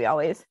places that we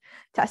always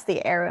test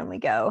the air when we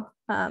go.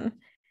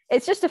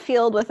 It's just a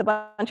field with a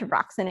bunch of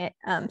rocks in it.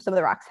 Some of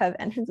the rocks have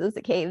entrances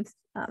to caves.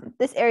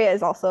 This area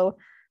is also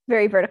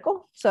very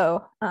vertical,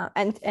 so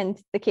and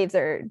the caves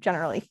are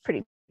generally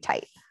pretty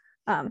tight.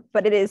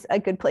 But it is a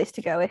good place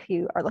to go if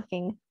you are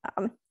looking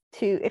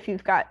if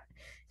you've got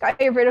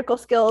your vertical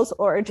skills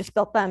or just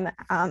built them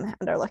and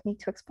are looking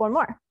to explore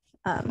more.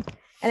 And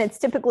it's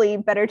typically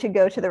better to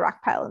go to the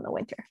rock pile in the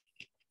winter.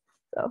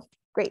 So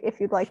great if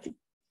you'd like to.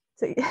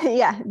 So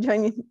yeah,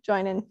 join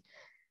and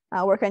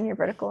work on your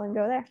vertical and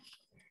go there.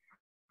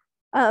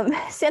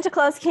 Santa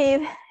Claus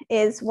Cave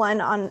is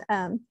one on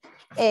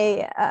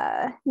a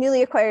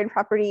newly acquired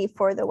property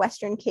for the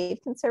Western Cave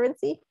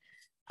Conservancy.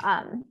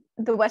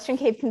 The Western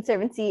Cave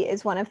Conservancy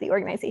is one of the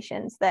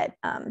organizations that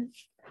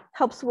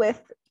helps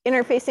with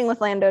interfacing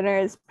with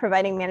landowners,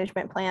 providing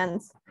management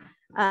plans,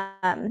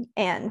 and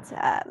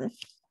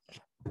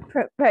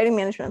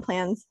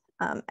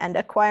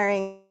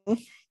acquiring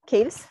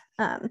caves.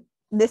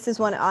 This is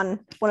one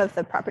of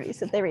the properties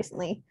that they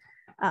recently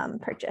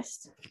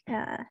purchased.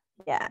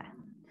 Yeah,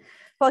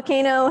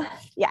 volcano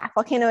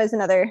is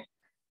another.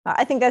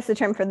 I think that's the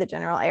term for the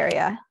general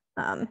area.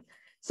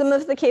 Some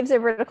of the caves are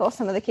vertical,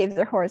 some of the caves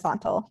are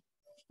horizontal.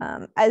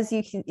 As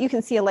you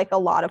can see like a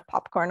lot of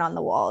popcorn on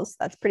the walls.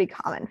 That's pretty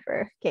common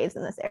for caves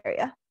in this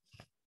area.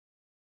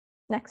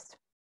 Next.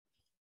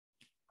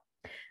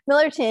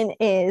 Millerton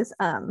is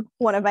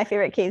one of my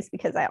favorite caves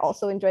because I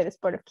also enjoy the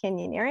sport of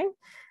canyoneering.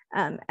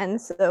 And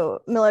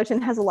so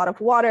Millerton has a lot of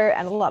water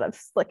and a lot of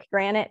slick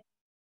granite.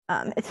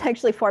 It's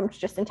actually formed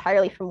just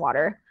entirely from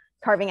water,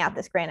 carving out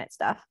this granite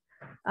stuff.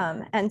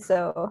 And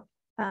so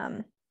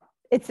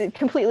it's a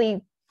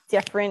completely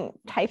different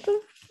type of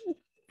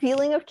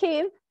feeling of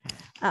cave.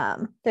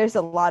 There's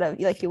a lot of,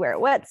 like, you wear a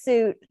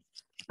wetsuit.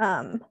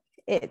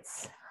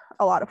 It's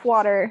a lot of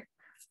water.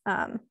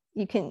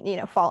 You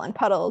can, fall in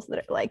puddles that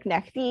are like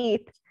neck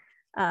deep.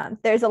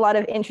 There's a lot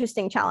of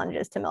interesting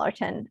challenges to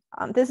Millerton.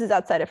 This is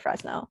outside of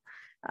Fresno.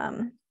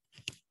 A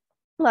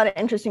lot of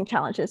interesting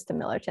challenges to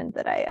Millerton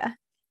that I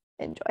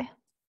enjoy.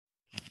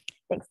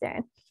 Thanks,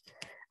 Darren.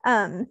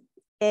 And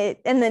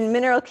then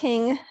Mineral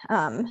King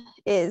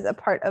is a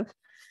part of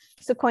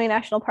Sequoia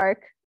National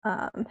Park,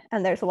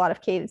 and there's a lot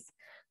of caves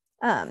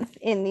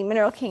in the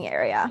Mineral King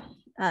area.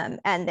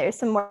 And there's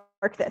some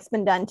work that's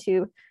been done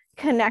to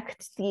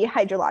connect the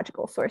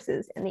hydrological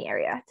sources in the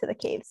area to the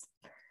caves.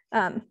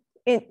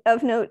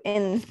 Of note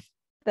in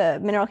the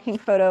Mineral King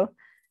photo,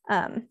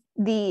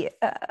 the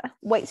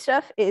white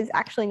stuff is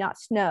actually not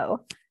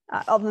snow,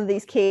 although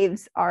these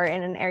caves are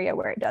in an area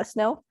where it does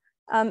snow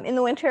in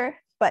the winter,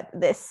 but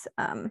this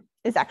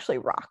is actually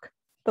rock.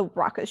 The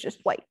rock is just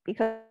white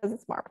because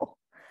it's marble.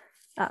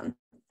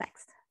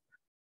 Next.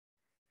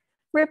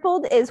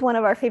 Rippled is one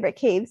of our favorite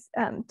caves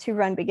to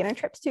run beginner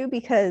trips to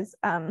because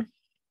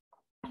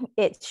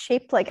it's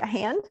shaped like a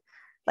hand.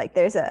 Like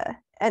there's an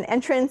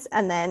entrance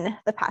and then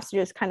the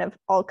passages kind of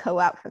all go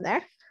out from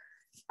there.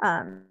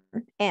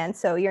 And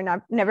so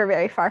you're never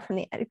very far from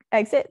the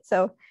exit.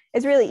 So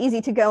it's really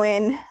easy to go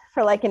in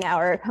for like an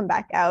hour, come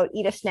back out,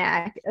 eat a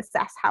snack,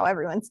 assess how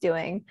everyone's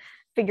doing,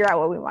 figure out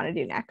what we want to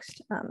do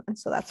next. And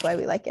so that's why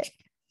we like it.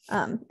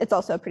 It's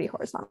also a pretty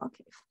horizontal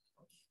cave.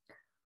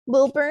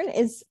 Wilburn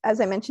is,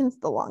 as I mentioned,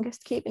 the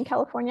longest cave in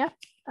California.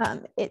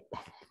 It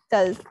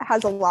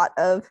has a lot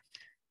of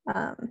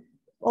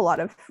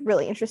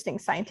really interesting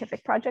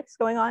scientific projects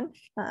going on.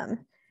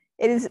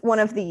 It is one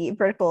of the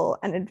vertical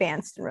and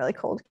advanced and really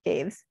cold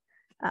caves,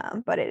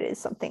 but it is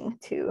something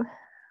to,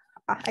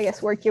 I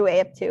guess, work your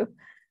way up to.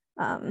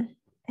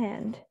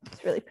 And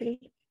it's really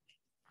pretty.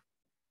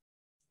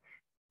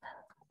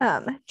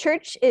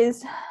 Church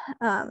is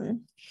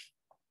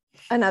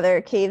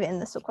another cave in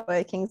the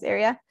Sequoia Kings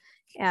area,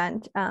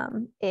 and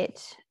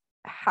it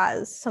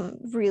has some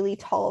really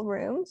tall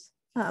rooms.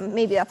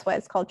 Maybe that's why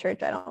it's called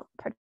Church. I don't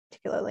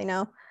particularly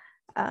know.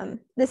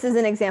 This is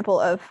an example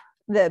of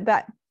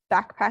the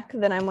backpack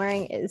that I'm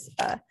wearing is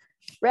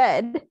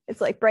red.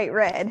 It's like bright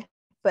red,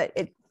 but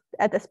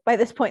by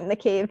this point in the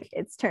cave,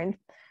 it's turned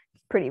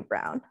pretty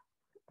brown.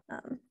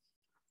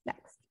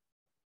 Next.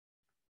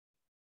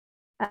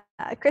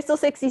 Crystal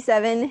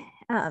 67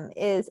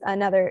 is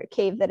another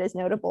cave that is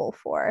notable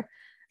for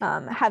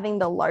having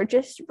the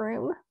largest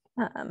room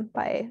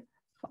by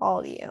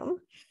volume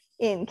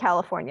in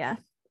California.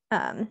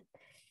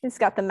 it's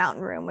got the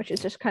mountain room, which is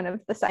just kind of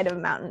the side of a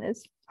mountain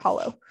is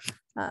hollow.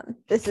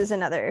 This is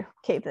another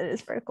cave that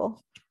is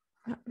vertical.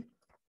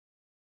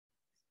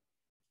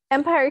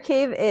 Empire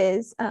Cave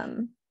is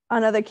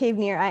another cave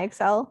near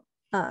IXL.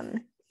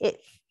 It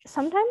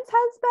sometimes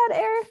has bad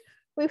air,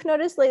 we've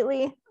noticed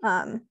lately.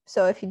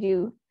 So if you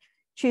do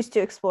choose to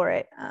explore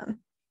it,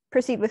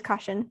 proceed with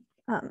caution.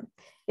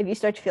 If you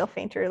start to feel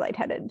faint or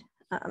lightheaded,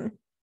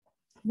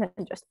 then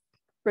just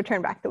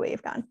return back the way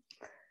you've gone.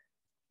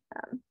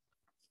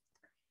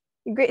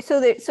 Great. So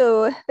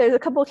there's a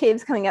couple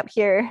caves coming up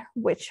here,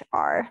 which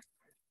are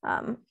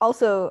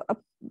also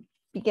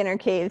beginner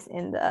caves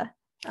in the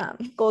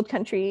Gold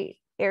Country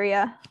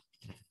area,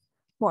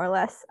 more or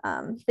less.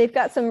 They've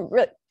got some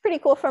pretty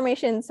cool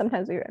formations.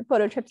 Sometimes we run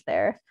photo trips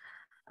there.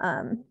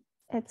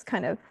 It's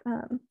kind of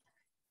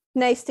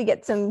nice to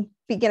get some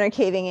beginner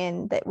caving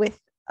in that with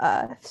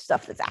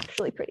stuff that's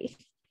actually pretty.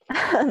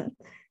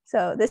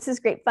 So this is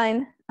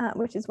Grapevine,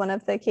 which is one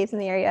of the caves in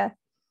the area.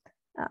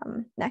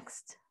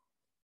 Next.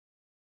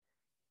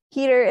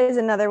 Heater is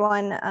another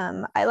one.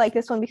 I like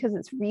this one because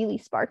it's really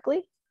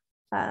sparkly.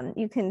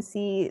 You can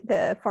see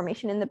the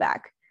formation in the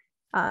back.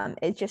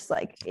 It's just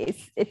like,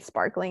 it's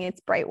sparkling,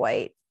 it's bright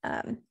white.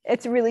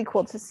 It's really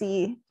cool to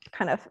see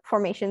kind of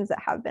formations that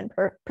have been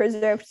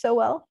preserved so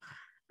well.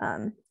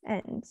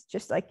 And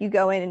just like you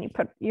go in and you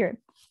put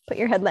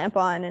your headlamp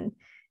on, and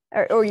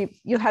or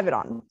you have it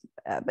on,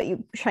 but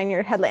you shine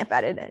your headlamp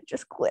at it and it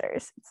just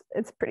glitters.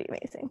 It's pretty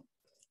amazing.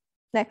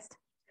 Next.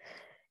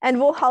 And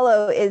Wool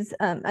Hollow is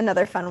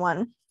another fun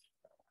one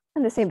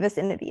in the same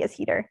vicinity as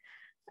Heater.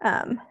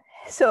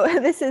 So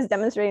this is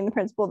demonstrating the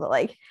principle that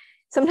like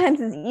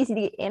sometimes it's easy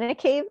to get in a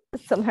cave,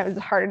 but sometimes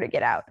it's harder to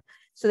get out.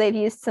 So they've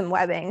used some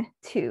webbing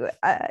to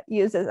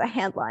use as a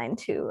hand line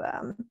to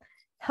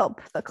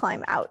help the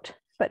climb out.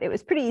 But it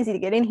was pretty easy to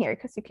get in here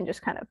because you can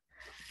just kind of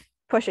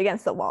push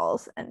against the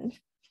walls and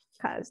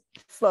kind of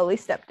slowly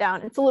step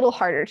down. It's a little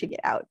harder to get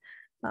out.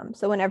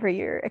 So whenever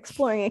you're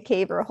exploring a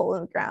cave or a hole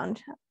in the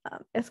ground,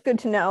 it's good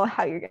to know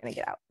how you're going to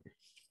get out.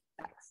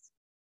 Next.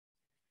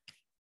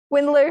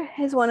 Windler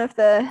is one of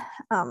the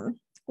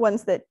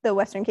ones that the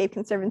Western Cave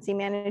Conservancy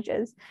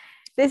manages.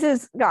 This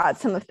has got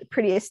some of the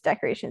prettiest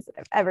decorations that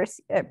I've ever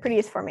seen,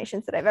 prettiest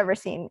formations that I've ever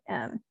seen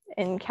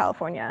in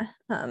California.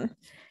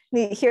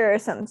 Here are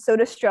some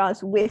soda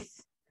straws with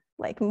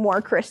like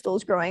more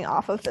crystals growing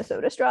off of the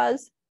soda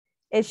straws.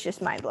 It's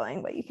just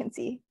mind-blowing what you can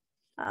see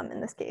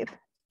in this cave.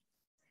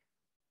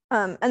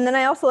 And then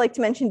I also like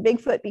to mention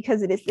Bigfoot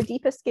because it is the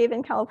deepest cave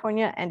in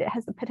California and it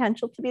has the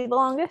potential to be the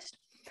longest.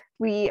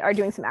 We are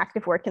doing some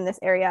active work in this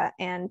area,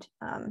 and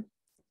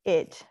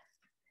there's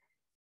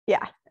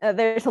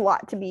a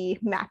lot to be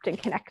mapped and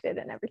connected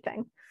and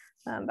everything.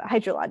 But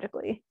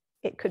hydrologically,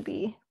 it could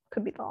be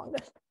the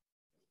longest.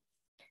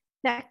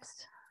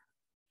 Next.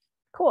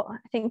 Cool.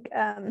 I think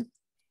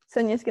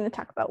Sonia's going to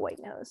talk about white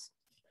nose.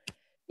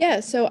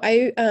 Yeah, so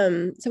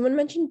someone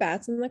mentioned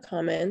bats in the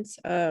comments.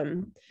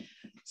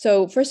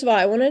 So first of all,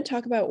 I want to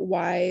talk about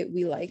why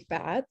we like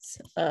bats.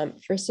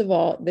 First of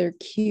all, they're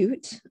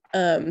cute.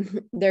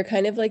 They're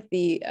kind of like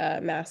the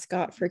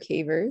mascot for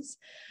cavers.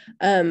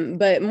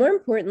 But more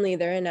importantly,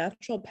 they're a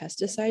natural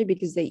pesticide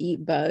because they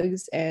eat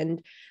bugs,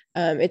 and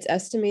it's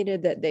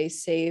estimated that they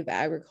save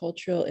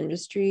agricultural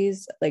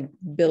industries like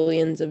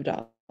billions of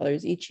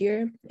dollars each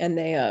year, and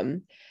they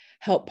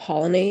help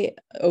pollinate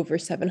over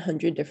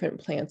 700 different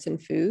plants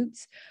and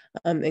foods,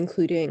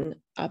 including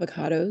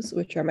avocados,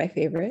 which are my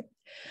favorite.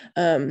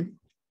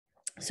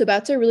 So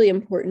bats are really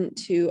important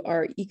to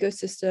our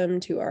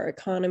ecosystem, to our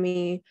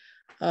economy.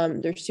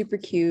 They're super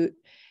cute,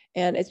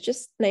 and it's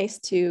just nice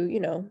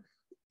to,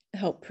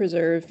 help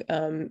preserve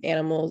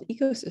animal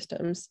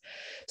ecosystems.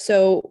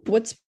 So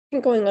what's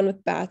been going on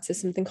with bats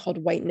is something called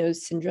white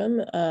nose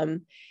syndrome.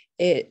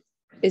 It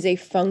is a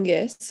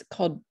fungus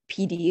called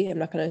PD. I'm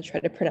not going to try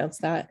to pronounce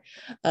that,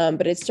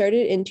 but it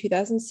started in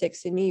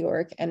 2006 in New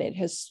York, and it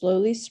has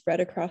slowly spread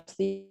across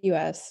the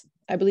US.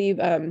 I believe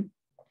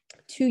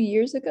 2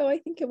 years ago, I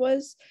think it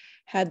was,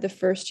 had the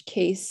first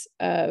case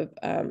of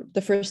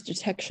the first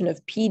detection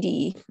of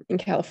PD in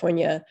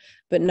California,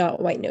 but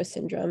not white nose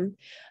syndrome.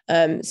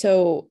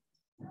 So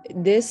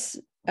this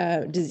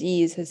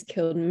disease has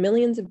killed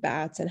millions of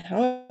bats, and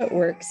how it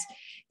works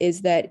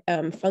is that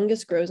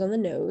fungus grows on the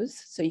nose.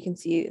 So you can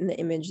see in the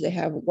image, they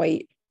have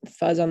white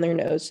fuzz on their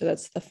nose. So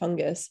that's the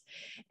fungus,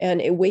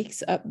 and it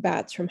wakes up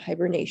bats from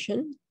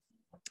hibernation,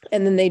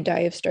 and then they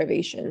die of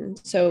starvation.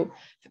 So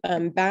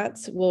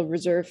bats will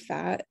reserve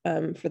fat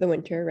for the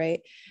winter, right?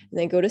 And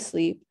they go to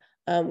sleep.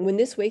 When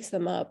this wakes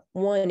them up,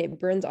 one, it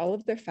burns all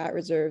of their fat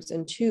reserves,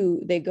 and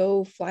two, they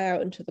go fly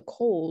out into the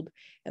cold,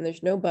 and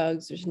there's no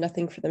bugs, there's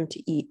nothing for them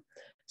to eat,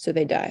 so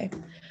they die.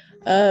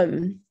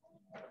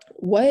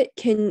 What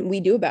can we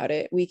do about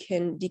it? We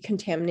can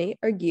decontaminate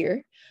our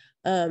gear.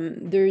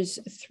 There's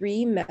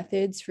 3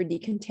 methods for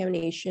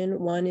decontamination.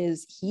 One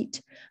is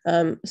heat,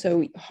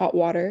 so hot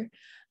water.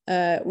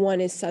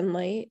 One is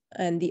sunlight,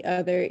 and the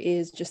other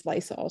is just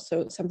Lysol,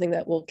 so something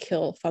that will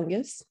kill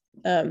fungus.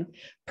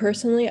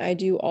 Personally, I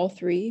do all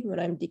 3 when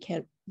I'm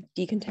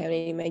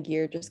decontaminating my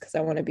gear just because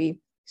I want to be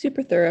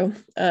super thorough.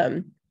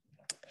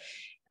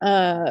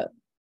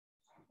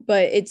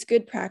 But it's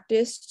good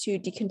practice to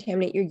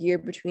decontaminate your gear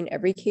between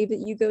every cave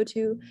that you go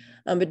to,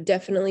 but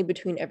definitely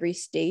between every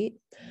state.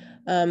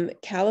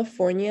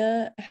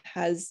 California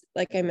has,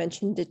 like I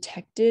mentioned,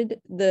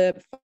 detected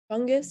the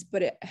fungus,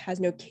 but it has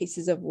no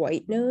cases of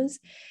white nose.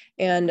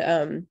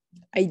 And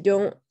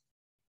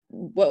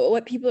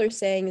what people are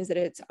saying is that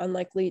it's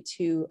unlikely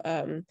to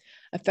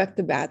affect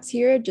the bats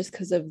here just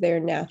because of their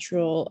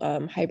natural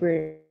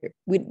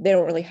they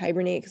don't really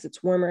hibernate because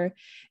it's warmer,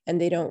 and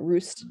they don't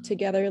roost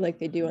together like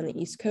they do on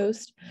the East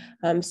Coast.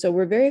 So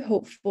we're very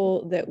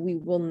hopeful that we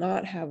will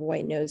not have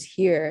white nose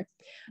here,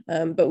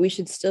 but we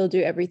should still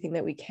do everything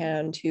that we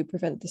can to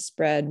prevent the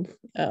spread,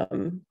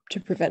 to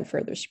prevent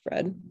further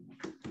spread.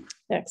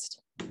 Next.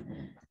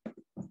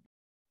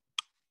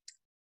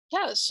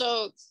 Yeah,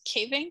 so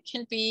caving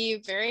can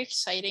be very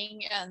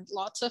exciting and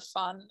lots of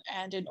fun.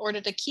 And in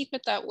order to keep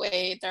it that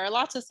way, there are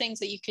lots of things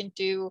that you can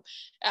do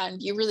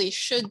and you really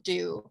should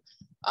do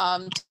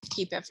to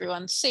keep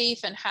everyone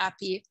safe and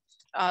happy.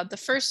 The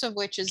first of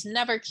which is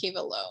never cave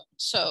alone.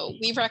 So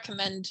we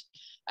recommend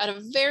at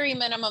a very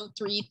minimum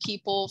 3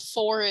 people.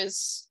 4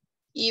 is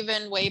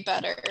even way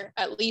better,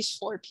 at least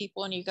 4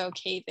 people when you go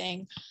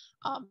caving.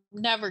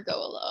 Never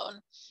go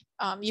alone.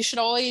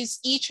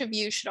 Each of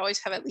you should always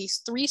have at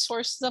least 3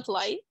 sources of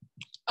light.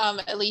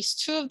 At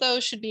least 2 of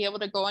those should be able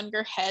to go on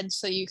your head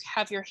so you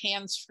have your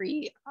hands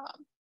free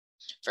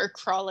for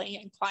crawling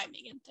and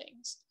climbing and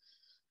things.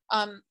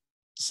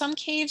 Some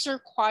caves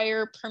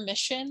require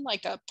permission,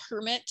 like a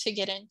permit to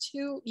get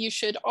into. You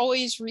should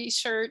always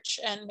research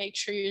and make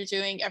sure you're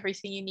doing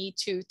everything you need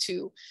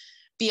to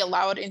be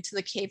allowed into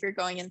the cave you're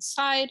going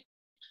inside.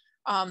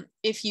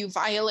 If you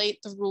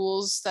violate the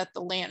rules that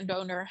the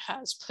landowner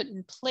has put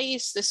in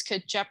place, this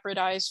could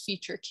jeopardize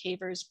future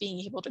cavers being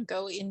able to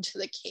go into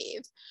the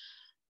cave.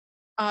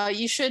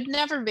 You should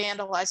never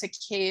vandalize a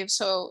cave.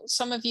 So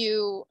some of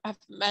you have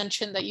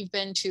mentioned that you've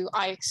been to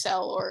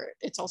IXL, or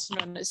it's also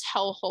known as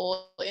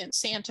Hellhole in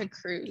Santa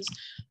Cruz.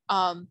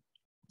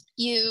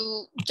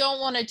 You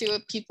don't want to do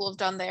what people have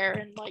done there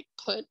and like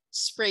put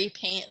spray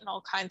paint and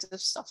all kinds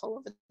of stuff all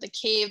over the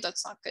cave.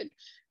 That's not good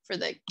for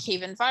the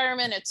cave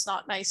environment. It's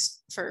not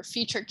nice for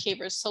future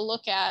cavers to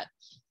look at.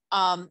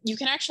 You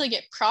can actually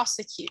get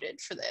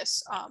prosecuted for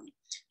this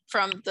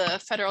from the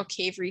Federal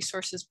Cave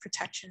Resources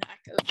Protection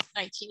Act of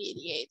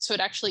 1988. So it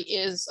actually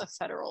is a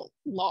federal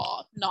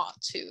law not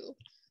to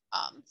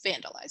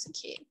vandalize a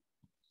cave.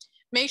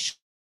 Make sure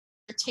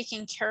you're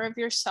taking care of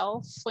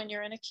yourself when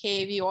you're in a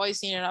cave. You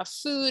always need enough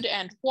food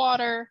and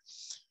water.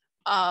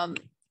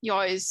 You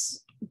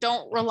always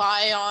don't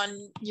rely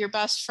on your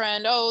best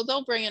friend. Oh,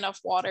 they'll bring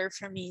enough water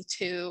for me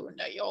too.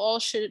 No,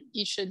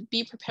 you should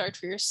be prepared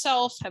for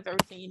yourself, have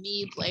everything you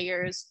need,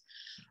 layers.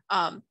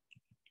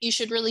 You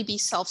should really be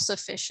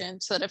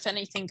self-sufficient so that if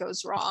anything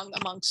goes wrong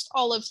amongst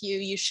all of you,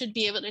 you should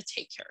be able to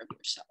take care of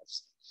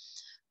yourselves.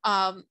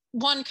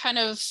 One kind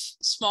of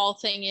small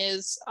thing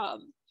is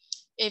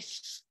if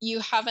you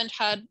haven't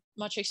had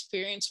much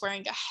experience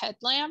wearing a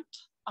headlamp,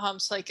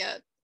 so like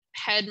a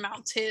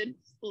head-mounted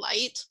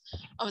light,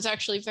 it's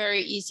actually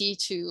very easy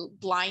to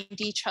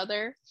blind each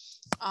other.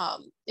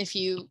 If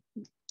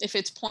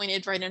it's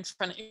pointed right in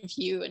front of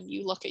you and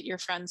you look at your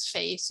friend's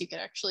face, you can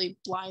actually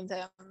blind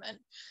them. And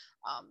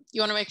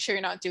you want to make sure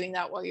you're not doing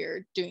that while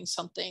you're doing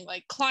something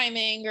like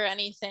climbing or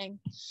anything.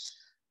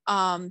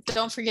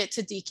 Don't forget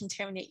to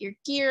decontaminate your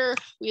gear.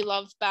 We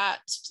love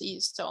bats.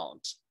 Please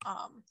don't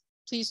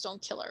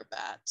kill our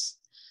bats.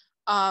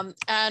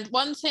 And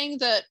one thing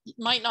that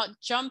might not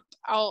jump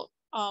out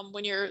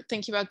when you're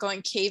thinking about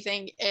going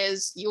caving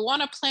is you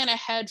want to plan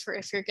ahead for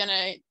if you're going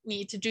to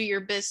need to do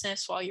your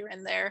business while you're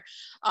in there.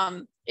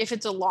 If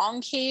it's a long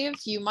cave,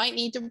 you might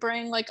need to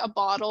bring like a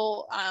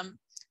bottle.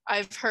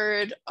 I've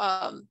heard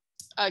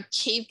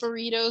cave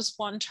burritos,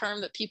 one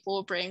term that people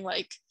will bring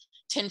like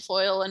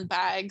tinfoil and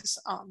bags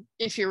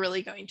if you're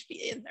really going to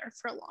be in there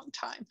for a long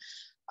time.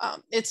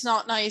 It's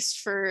not nice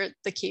for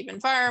the cave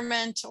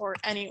environment or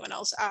anyone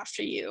else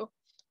after you.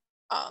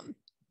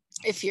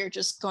 If you're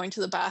just going to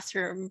the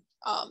bathroom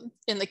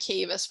in the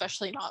cave,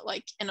 especially not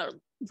like in a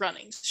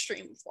running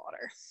stream of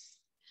water.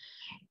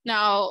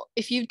 Now,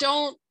 if you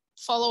don't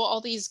follow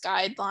all these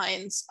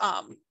guidelines,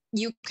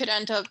 you could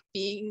end up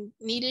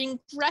needing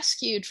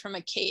rescued from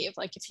a cave.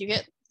 Like if you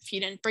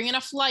didn't bring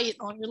enough light,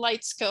 all your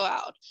lights go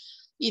out.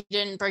 You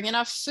didn't bring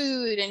enough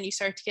food and you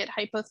start to get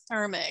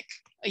hypothermic,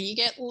 you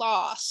get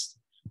lost.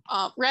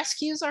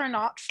 Rescues are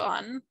not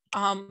fun.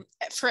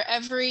 For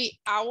every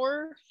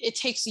hour it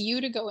takes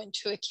you to go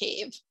into a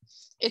cave,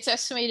 it's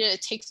estimated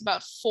it takes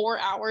about 4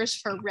 hours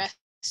for a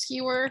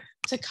rescuer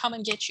to come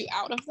and get you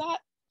out of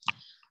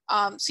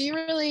that. So you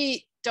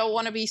really don't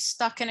want to be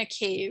stuck in a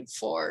cave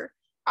for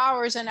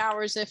hours and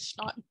hours, if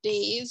not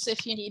days,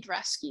 if you need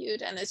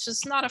rescued. And it's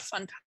just not a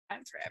fun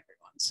time for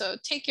everyone. So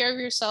take care of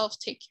yourself,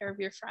 take care of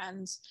your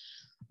friends,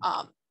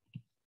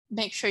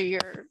 make sure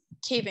you're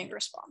caving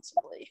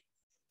responsibly.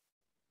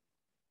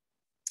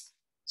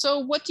 So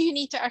what do you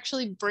need to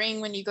actually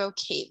bring when you go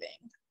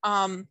caving?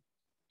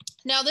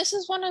 Now, this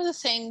is one of the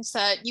things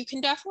that you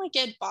can definitely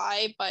get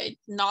by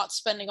not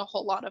spending a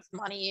whole lot of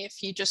money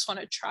if you just want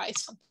to try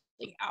something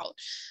out.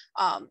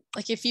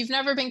 Like if you've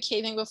never been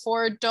caving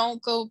before,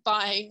 don't go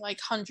buying like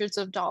hundreds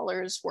of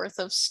dollars worth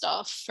of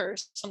stuff for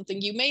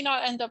something you may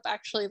not end up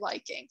actually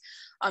liking.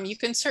 You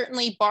can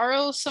certainly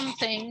borrow some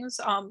things,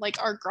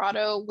 like our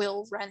grotto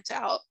will rent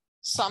out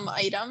some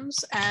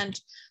items, and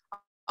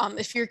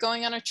if you're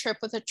going on a trip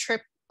with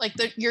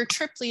your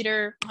trip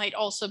leader might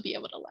also be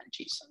able to lend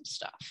you some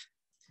stuff.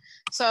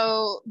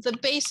 So the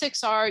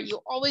basics are you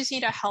always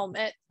need a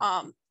helmet.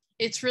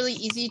 It's really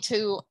easy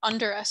to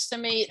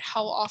underestimate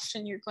how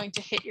often you're going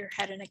to hit your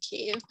head in a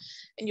cave,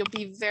 and you'll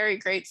be very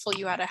grateful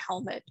you had a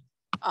helmet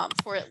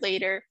for it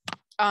later.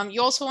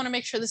 You also want to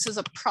make sure this is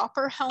a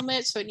proper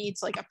helmet, so it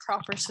needs like a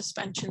proper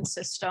suspension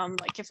system.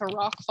 Like if a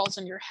rock falls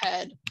on your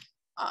head,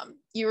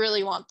 you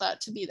really want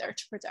that to be there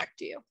to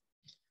protect you.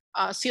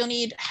 So you'll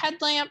need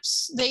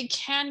headlamps. They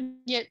can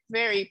get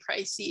very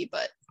pricey,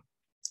 but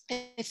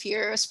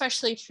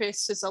especially if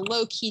this is a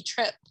low-key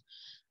trip,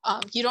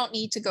 you don't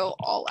need to go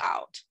all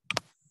out.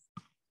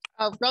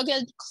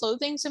 Rugged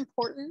clothing is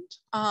important.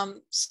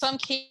 Some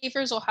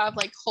cavers will have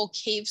like whole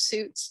cave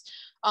suits.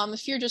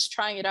 If you're just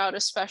trying it out,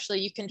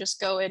 especially, you can just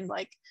go in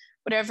like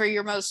whatever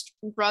your most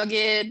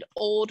rugged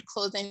old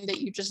clothing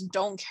that you just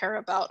don't care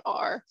about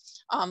are.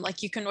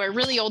 Like you can wear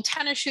really old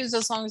tennis shoes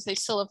as long as they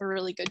still have a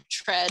really good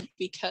tread,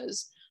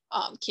 because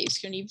caves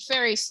can be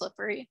very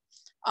slippery.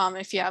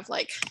 If you have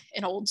like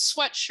an old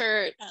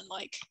sweatshirt and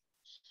like,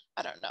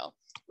 I don't know,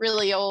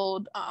 really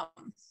old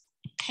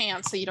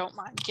pants that you don't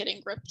mind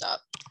getting ripped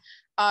up.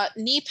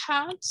 Knee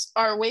pads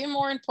are way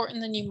more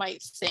important than you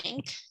might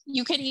think.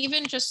 You can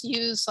even just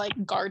use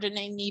like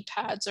gardening knee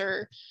pads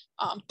or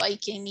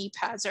biking knee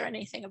pads or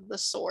anything of the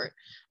sort.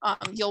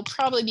 You'll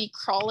probably be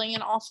crawling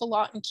an awful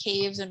lot in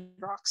caves, and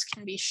rocks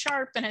can be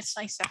sharp, and it's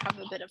nice to have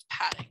a bit of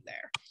padding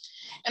there.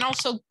 And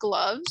also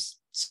gloves.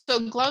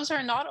 So gloves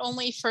are not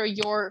only for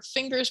your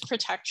fingers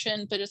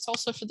protection, but it's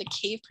also for the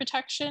cave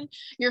protection.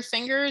 Your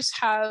fingers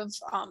have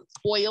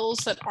oils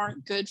that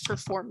aren't good for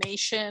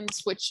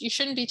formations, which you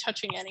shouldn't be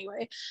touching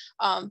anyway,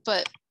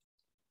 but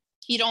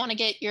you don't want to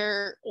get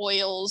your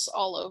oils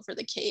all over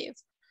the cave.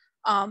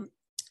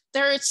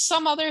 There are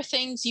some other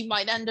things you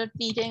might end up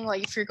needing,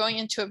 like if you're going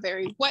into a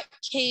very wet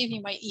cave,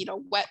 you might need a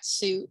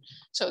wetsuit,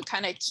 so it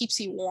kind of keeps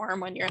you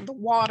warm when you're in the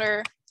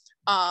water.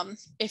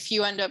 If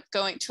you end up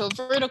going to a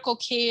vertical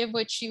cave,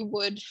 which you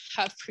would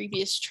have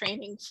previous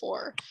training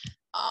for,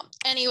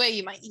 anyway,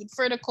 you might need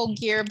vertical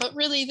gear, but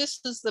really this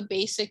is the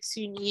basics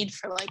you need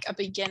for like a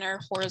beginner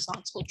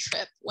horizontal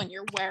trip when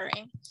you're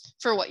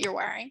for what you're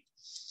wearing.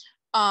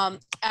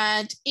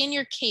 And in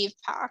your cave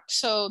pack,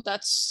 so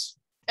that's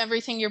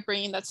everything you're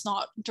bringing that's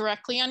not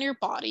directly on your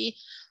body.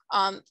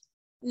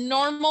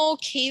 Normal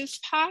cave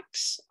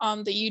packs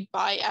that you'd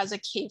buy as a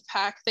cave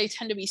pack, they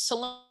tend to be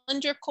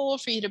cylindrical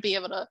for you to be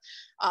able to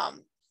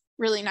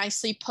really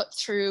nicely put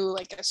through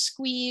like a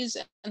squeeze,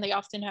 and they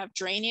often have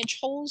drainage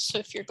holes, so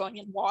if you're going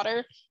in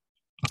water.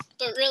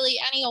 But really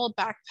any old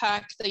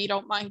backpack that you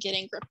don't mind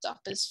getting ripped up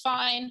is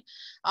fine.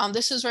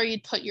 This is where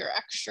you'd put your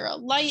extra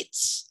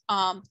lights,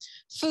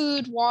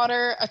 food,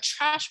 water. A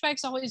trash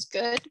bag's always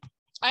good.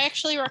 I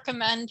actually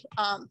recommend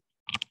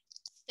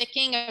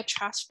sticking a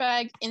trash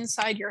bag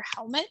inside your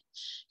helmet,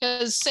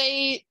 because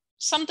say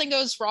something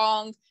goes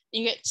wrong,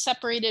 you get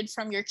separated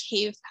from your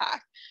cave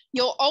pack,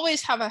 you'll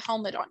always have a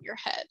helmet on your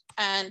head,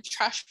 and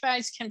trash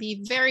bags can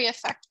be very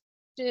effective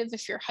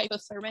if you're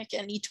hypothermic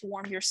and need to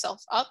warm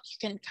yourself up.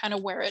 You can kind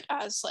of wear it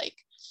as like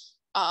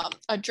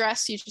a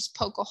dress. You just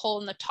poke a hole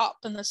in the top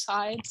and the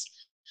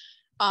sides.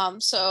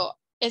 So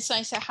it's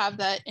nice to have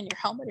that in your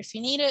helmet if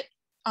you need it.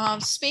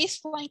 Space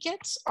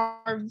blankets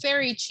are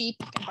very cheap.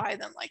 You can buy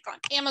them like on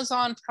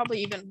Amazon,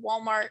 probably even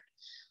Walmart.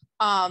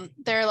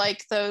 They're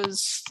like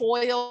those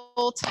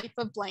foil type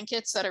of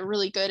blankets that are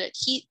really good at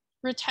heat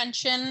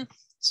retention.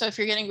 So if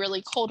you're getting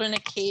really cold in a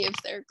cave,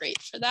 they're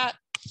great for that.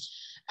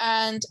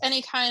 And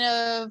any kind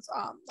of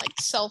like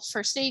self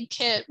first aid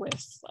kit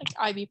with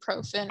like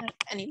ibuprofen and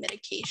any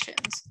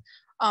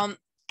medications.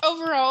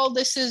 Overall,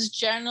 this is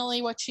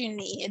generally what you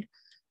need.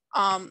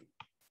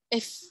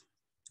 If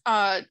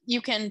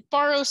you can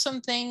borrow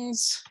some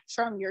things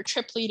from your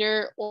trip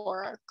leader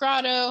or a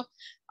grotto,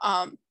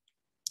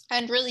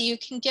 and really you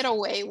can get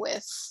away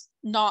with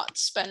not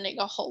spending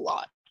a whole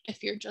lot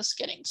if you're just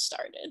getting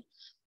started.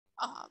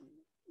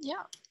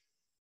 Yeah.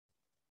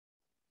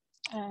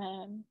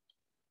 And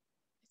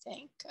I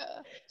think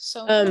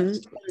so.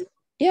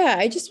 Yeah,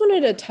 I just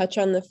wanted to touch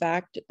on the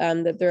fact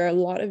that there are a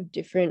lot of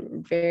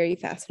different, very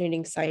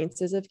fascinating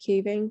sciences of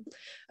caving.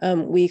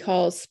 We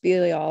call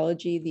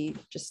speleology the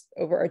just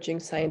overarching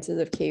sciences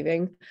of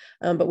caving.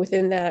 But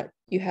within that,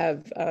 you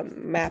have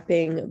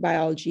mapping,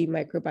 biology,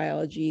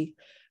 microbiology,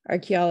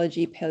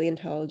 archaeology,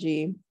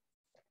 paleontology.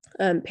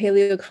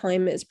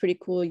 Paleoclimate is pretty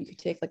cool. You could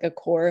take like a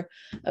core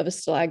of a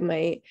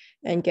stalagmite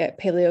and get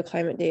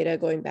paleoclimate data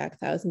going back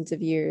thousands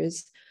of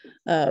years,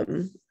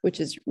 which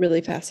is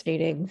really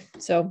fascinating.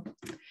 So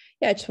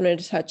yeah, I just wanted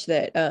to touch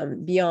that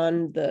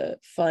beyond the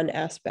fun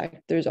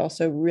aspect, there's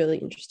also really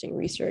interesting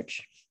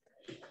research.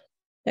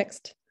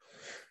 Next.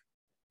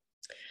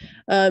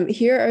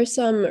 Here are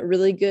some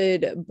really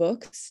good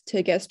books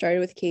to get started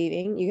with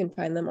caving. You can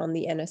find them on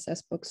the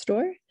NSS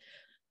bookstore.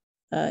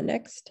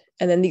 Next.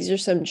 And then these are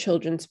some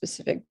children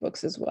specific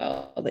books as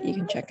well that you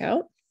can check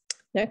out.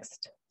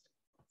 Next.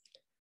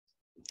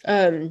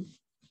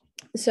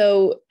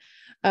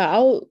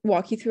 I'll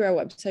walk you through our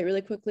website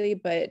really quickly,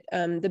 but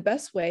the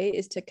best way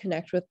is to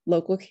connect with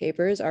local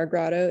cavers. Our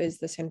grotto is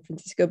the San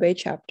Francisco Bay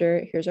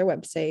chapter. Here's our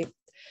website.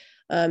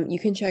 You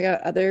can check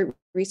out other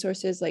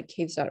resources like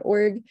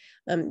caves.org.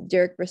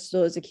 Derek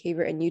Bristol is a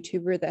caver and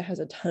YouTuber that has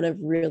a ton of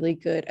really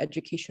good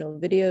educational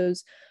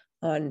videos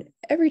on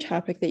every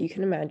topic that you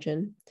can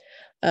imagine.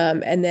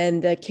 And then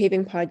the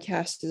Caving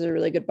Podcast is a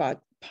really good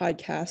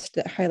podcast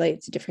that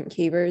highlights different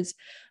cavers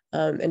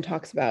and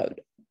talks about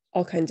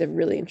all kinds of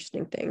really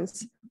interesting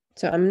things.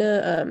 So I'm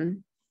gonna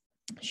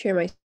share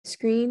my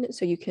screen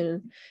so you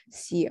can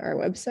see our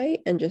website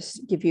and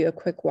just give you a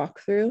quick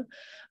walkthrough.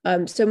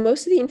 So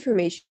most of the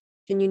information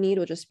you need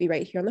will just be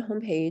right here on the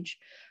homepage.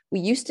 We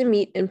used to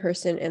meet in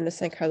person in the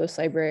San Carlos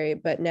Library,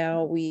 but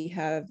now we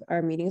have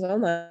our meetings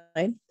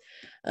online.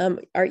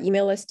 Our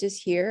email list is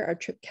here, our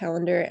trip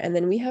calendar, and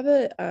then we have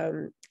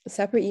a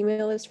separate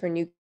email list for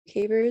new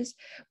cavers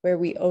where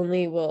we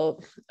only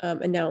will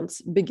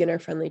announce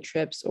beginner-friendly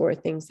trips or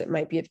things that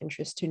might be of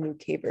interest to new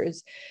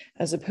cavers,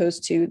 as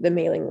opposed to the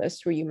mailing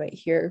list where you might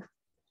hear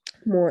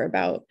more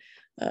about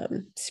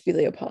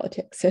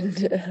speleopolitics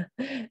and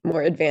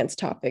more advanced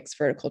topics,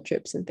 vertical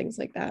trips and things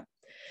like that.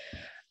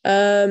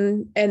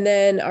 And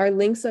then our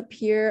links up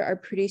here are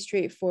pretty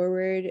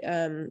straightforward.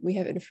 We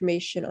have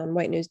information on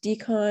white nose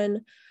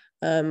decon.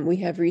 We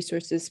have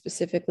resources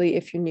specifically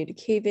if you're new to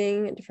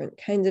caving, different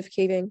kinds of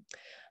caving,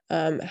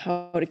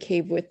 how to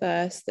cave with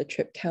us, the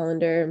trip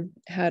calendar,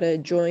 how to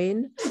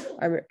join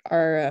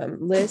our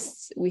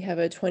lists. We have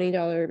a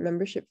 $20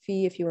 membership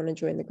fee if you want to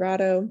join the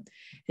grotto. And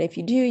if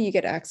you do, you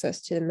get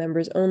access to the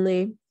members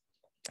only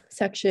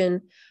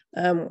section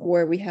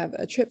where we have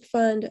a trip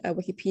fund, a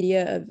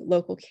Wikipedia of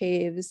local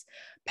caves,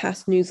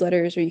 past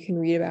newsletters where you can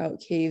read about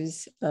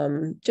caves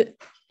in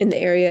the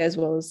area as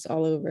well as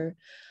all over,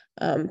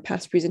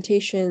 past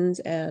presentations,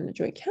 and a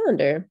joint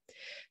calendar.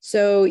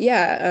 So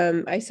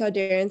yeah, I saw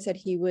Darren said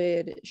he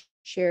would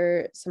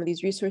share some of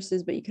these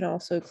resources, but you can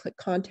also click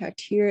contact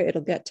here.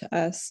 It'll get to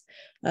us.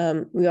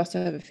 We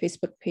also have a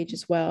Facebook page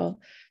as well.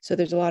 So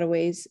there's a lot of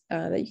ways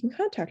that you can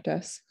contact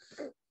us.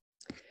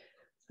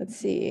 Let's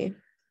see.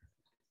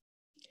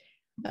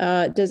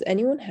 Does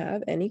anyone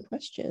have any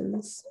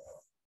questions?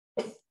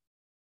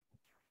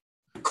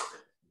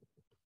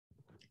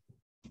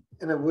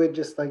 And I would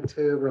just like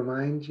to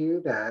remind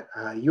you that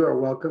you are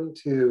welcome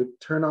to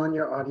turn on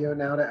your audio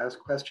now to ask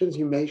questions.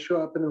 You may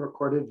show up in the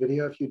recorded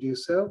video if you do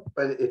so,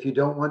 but if you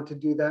don't want to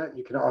do that,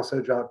 you can also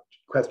drop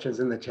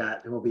questions in the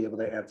chat and we'll be able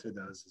to answer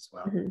those as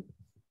well. Mm-hmm.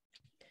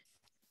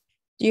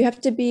 Do you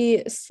have to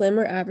be slim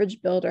or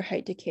average build or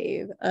height to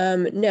cave?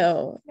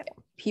 No,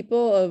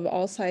 people of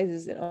all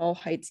sizes and all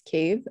heights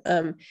cave.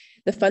 The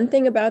fun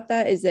thing about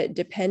that is that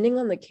depending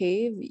on the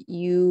cave,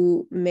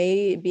 you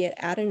may be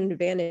at an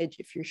advantage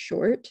if you're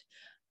short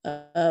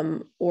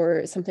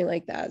or something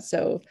like that.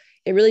 So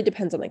it really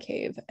depends on the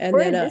cave. And or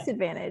then a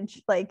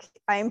disadvantage. Like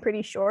I'm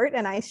pretty short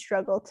and I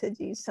struggle to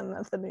do some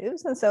of the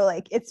moves. And so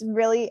like it's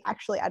really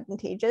actually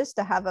advantageous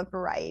to have a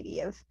variety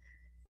of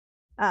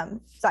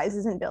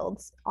sizes and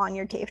builds on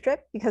your cave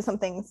trip, because some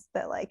things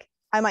that like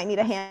I might need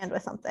a hand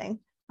with something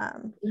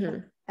and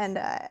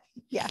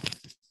yeah,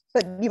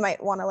 but you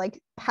might want to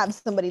like have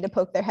somebody to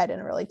poke their head in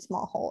a really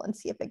small hole and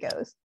see if it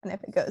goes, and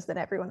if it goes then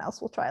everyone else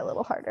will try a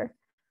little harder.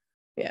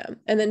 Yeah,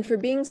 and then for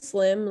being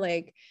slim,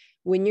 like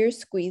when you're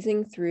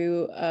squeezing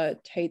through a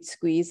tight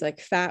squeeze, like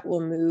fat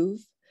will move,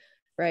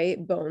 right?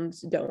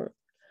 Bones don't.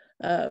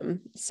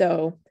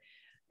 So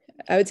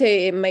I would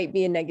say it might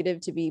be a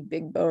negative to be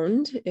big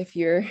boned if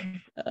you're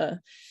in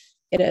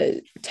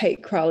a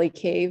tight crawly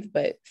cave,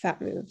 but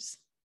fat moves.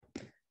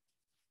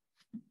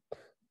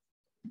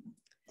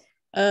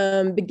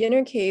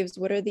 Beginner caves,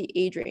 what are the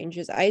age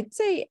ranges? I'd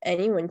say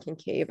anyone can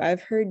cave.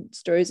 I've heard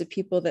stories of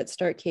people that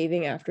start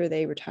caving after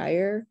they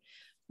retire,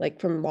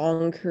 like from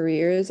long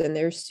careers, and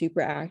they're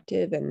super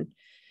active, and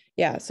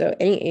yeah, so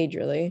any age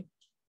really.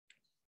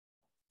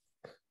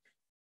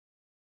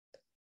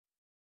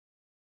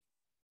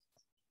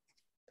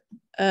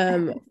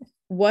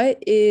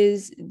 What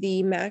is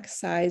the max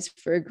size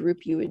for a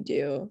group you would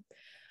do?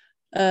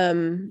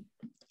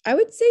 I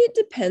would say it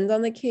depends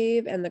on the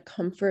cave and the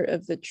comfort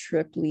of the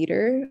trip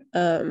leader.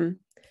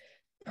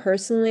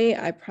 Personally,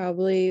 I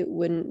probably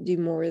wouldn't do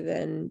more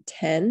than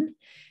 10.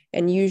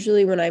 And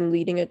usually when I'm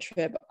leading a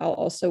trip, I'll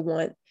also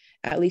want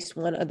at least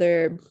one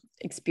other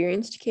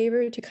experienced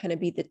caver to kind of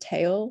be the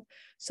tail.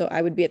 So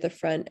I would be at the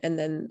front, and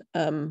then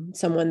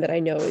someone that I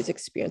know is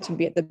experienced would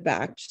be at the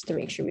back, just to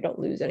make sure we don't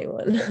lose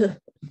anyone.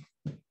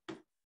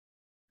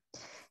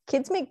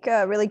 Kids make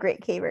really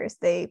great cavers.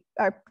 They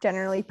are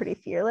generally pretty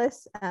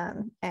fearless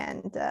and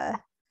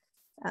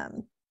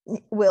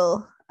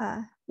will,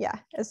 yeah,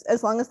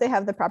 as long as they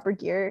have the proper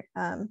gear,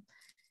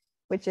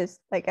 which is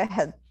like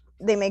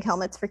they make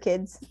helmets for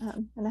kids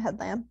and a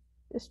headlamp,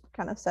 just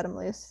kind of set them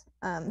loose.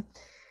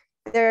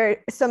 There are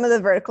some of the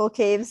vertical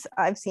caves,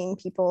 I've seen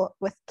people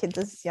with kids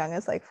as young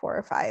as like 4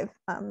 or 5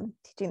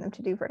 teaching them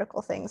to do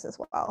vertical things as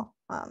well.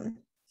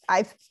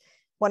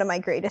 One of my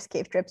greatest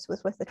cave trips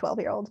was with the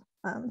 12-year-old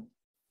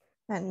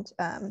and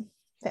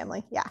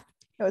family. Yeah,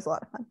 it was a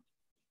lot of fun.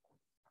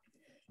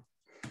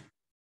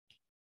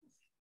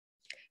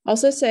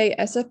 Also say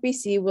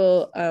SFBC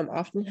will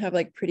often have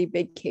like pretty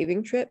big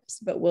caving trips,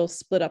 but we'll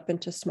split up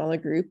into smaller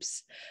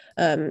groups.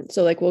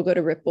 So like we'll go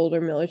to Rip Boulder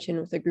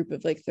Millerton with a group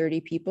of like 30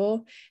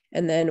 people,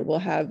 and then we'll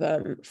have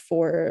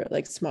 4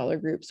 like smaller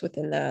groups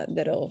within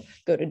that'll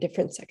go to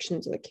different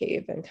sections of the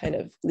cave and kind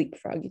of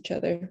leapfrog each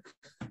other.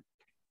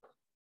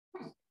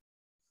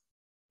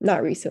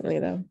 Not recently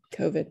though,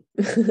 COVID.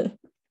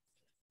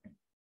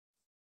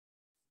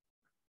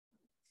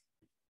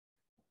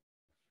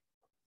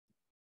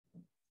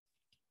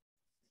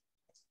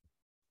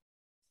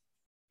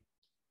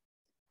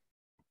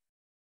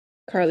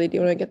 Carly, do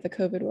you want to get the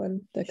COVID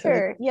one?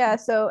 Sure. Yeah.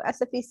 So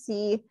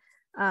SFEC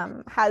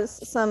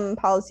has some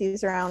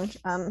policies around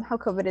how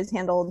COVID is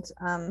handled.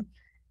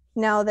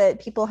 Now that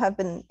people have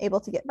been able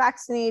to get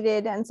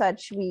vaccinated and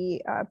such,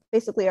 we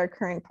basically our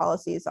current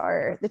policies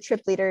are the trip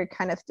leader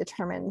kind of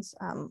determines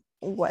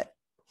what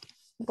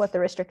the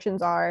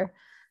restrictions are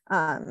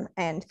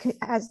and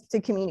has to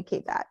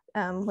communicate that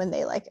when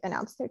they like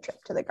announce their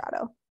trip to the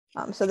grotto.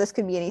 So this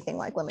could be anything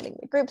like limiting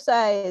the group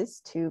size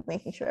to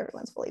making sure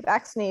everyone's fully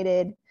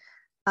vaccinated.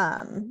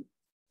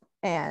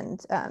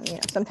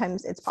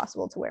 Sometimes it's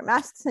possible to wear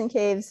masks in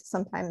caves.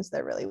 Sometimes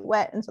they're really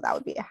wet, and so that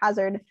would be a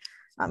hazard.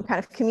 Kind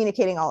of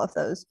communicating all of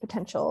those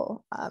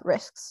potential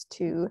risks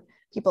to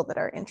people that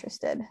are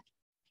interested.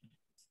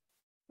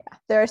 Yeah,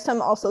 there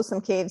are also some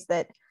caves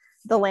that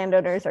the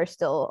landowners are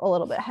still a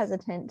little bit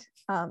hesitant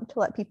to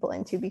let people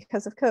into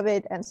because of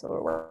COVID, and so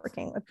we're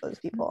working with those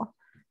people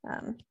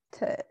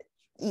to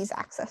ease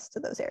access to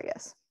those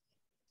areas.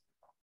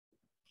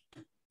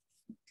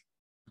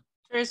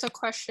 There's a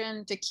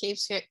question, do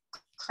caves get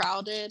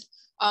crowded?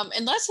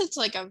 Unless it's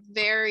like a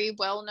very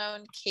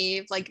well-known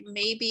cave, like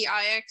maybe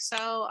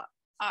IXL,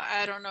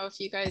 I don't know if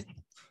you guys,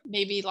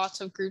 maybe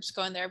lots of groups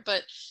go in there,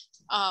 but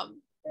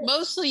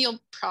mostly you'll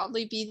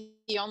probably be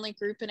the only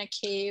group in a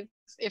cave.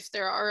 If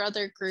there are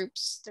other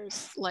groups,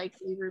 there's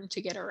likely room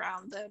to get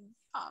around them.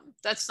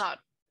 That's not,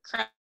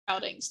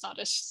 crowding is not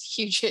a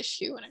huge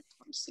issue when it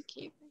comes to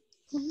caving.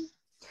 Mm-hmm.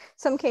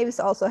 Some caves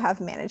also have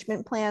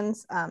management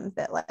plans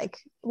that like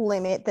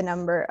limit the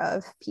number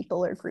of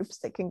people or groups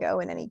that can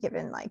go in any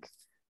given like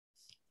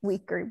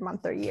week or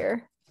month or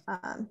year.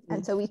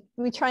 And so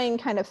we try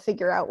and kind of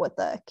figure out what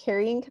the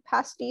carrying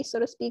capacity, so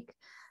to speak,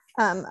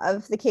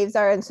 of the caves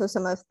are. And so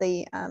some of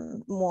the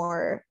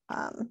more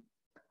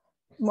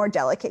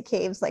delicate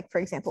caves, like for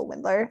example,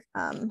 Windler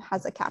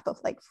has a cap of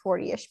like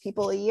 40-ish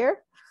people a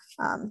year,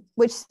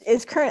 which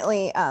is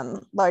currently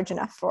large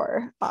enough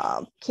for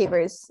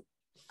cavers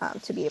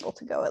to be able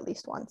to go at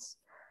least once.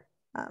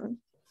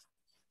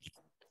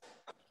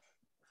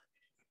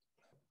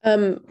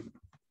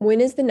 When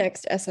is the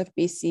next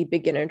SFBC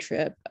beginner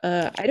trip?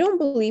 I don't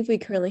believe we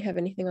currently have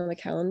anything on the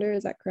calendar.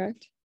 Is that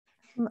correct?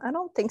 I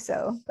don't think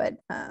so, but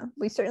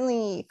we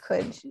certainly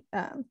could.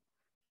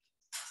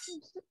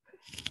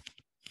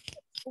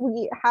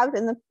 We have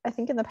I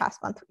think in the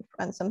past month, we've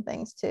run some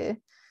things to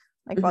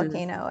like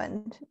Volcano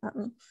and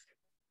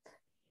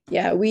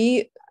yeah,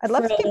 I'd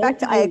love to get back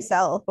to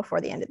IXL before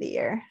the end of the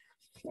year.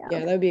 Yeah,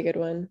 that would be a good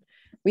one.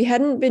 We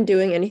hadn't been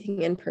doing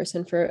anything in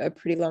person for a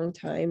pretty long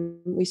time.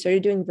 We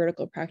started doing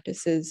vertical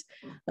practices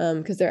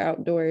because they're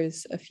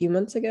outdoors a few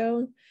months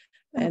ago.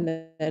 And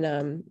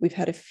then we've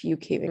had a few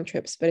caving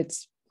trips, but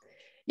it's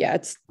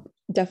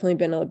definitely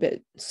been a little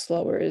bit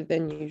slower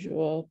than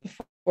usual.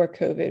 Before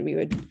COVID, we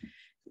would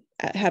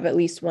have at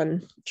least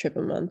one trip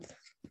a month.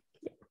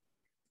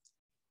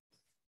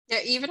 Yeah,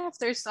 even if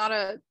there's not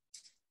a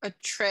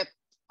trip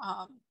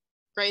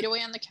right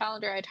away on the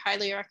calendar, I'd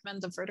highly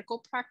recommend the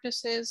vertical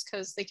practices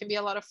because they can be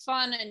a lot of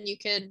fun and you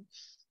can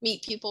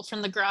meet people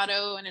from the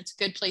grotto and it's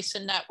a good place to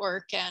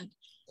network. And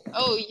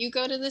oh, you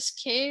go to this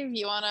cave,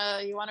 you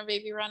wanna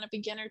maybe run a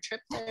beginner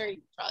trip there, you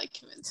can probably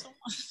convince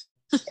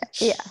someone.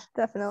 Yeah,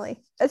 definitely,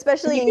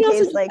 especially in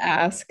caves like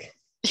ask.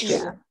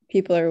 Yeah,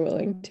 people are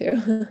willing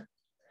to.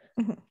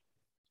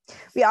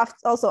 We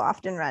also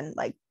often run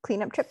like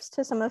cleanup trips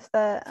to some of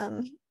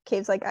the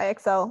caves like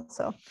IXL.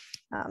 So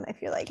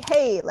if you're like,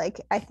 hey,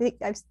 like I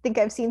think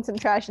I've seen some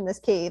trash in this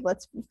cave,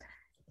 let's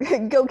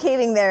go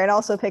caving there and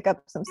also pick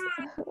up some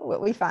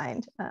what we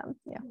find.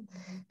 Yeah,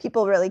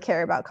 people really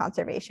care about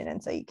conservation,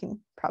 and so you can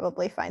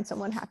probably find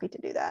someone happy to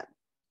do that.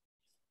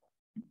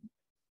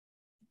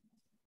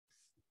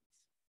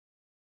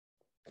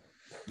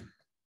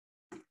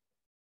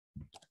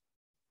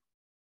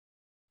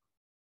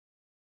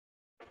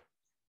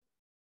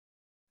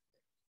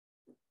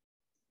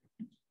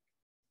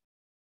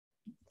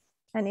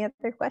 Any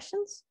other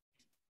questions?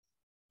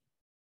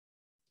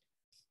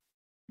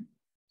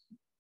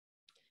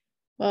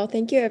 Well,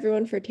 thank you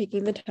everyone for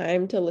taking the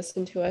time to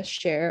listen to us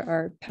share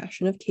our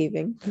passion of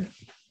caving.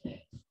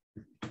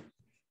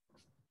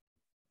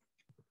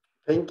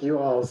 Thank you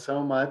all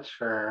so much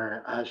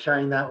for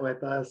sharing that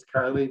with us,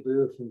 Carly,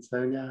 Booth, and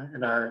Sonia,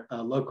 and our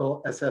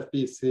local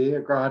SFBC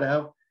at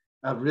Grotto.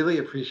 I really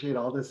appreciate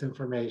all this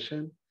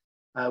information.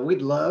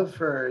 We'd love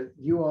for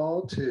you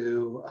all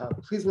to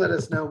please let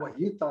us know what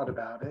you thought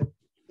about it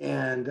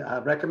and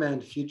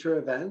recommend future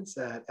events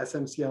at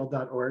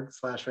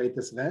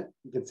smcl.org/ratethisevent.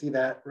 You can see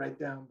that right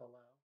down below.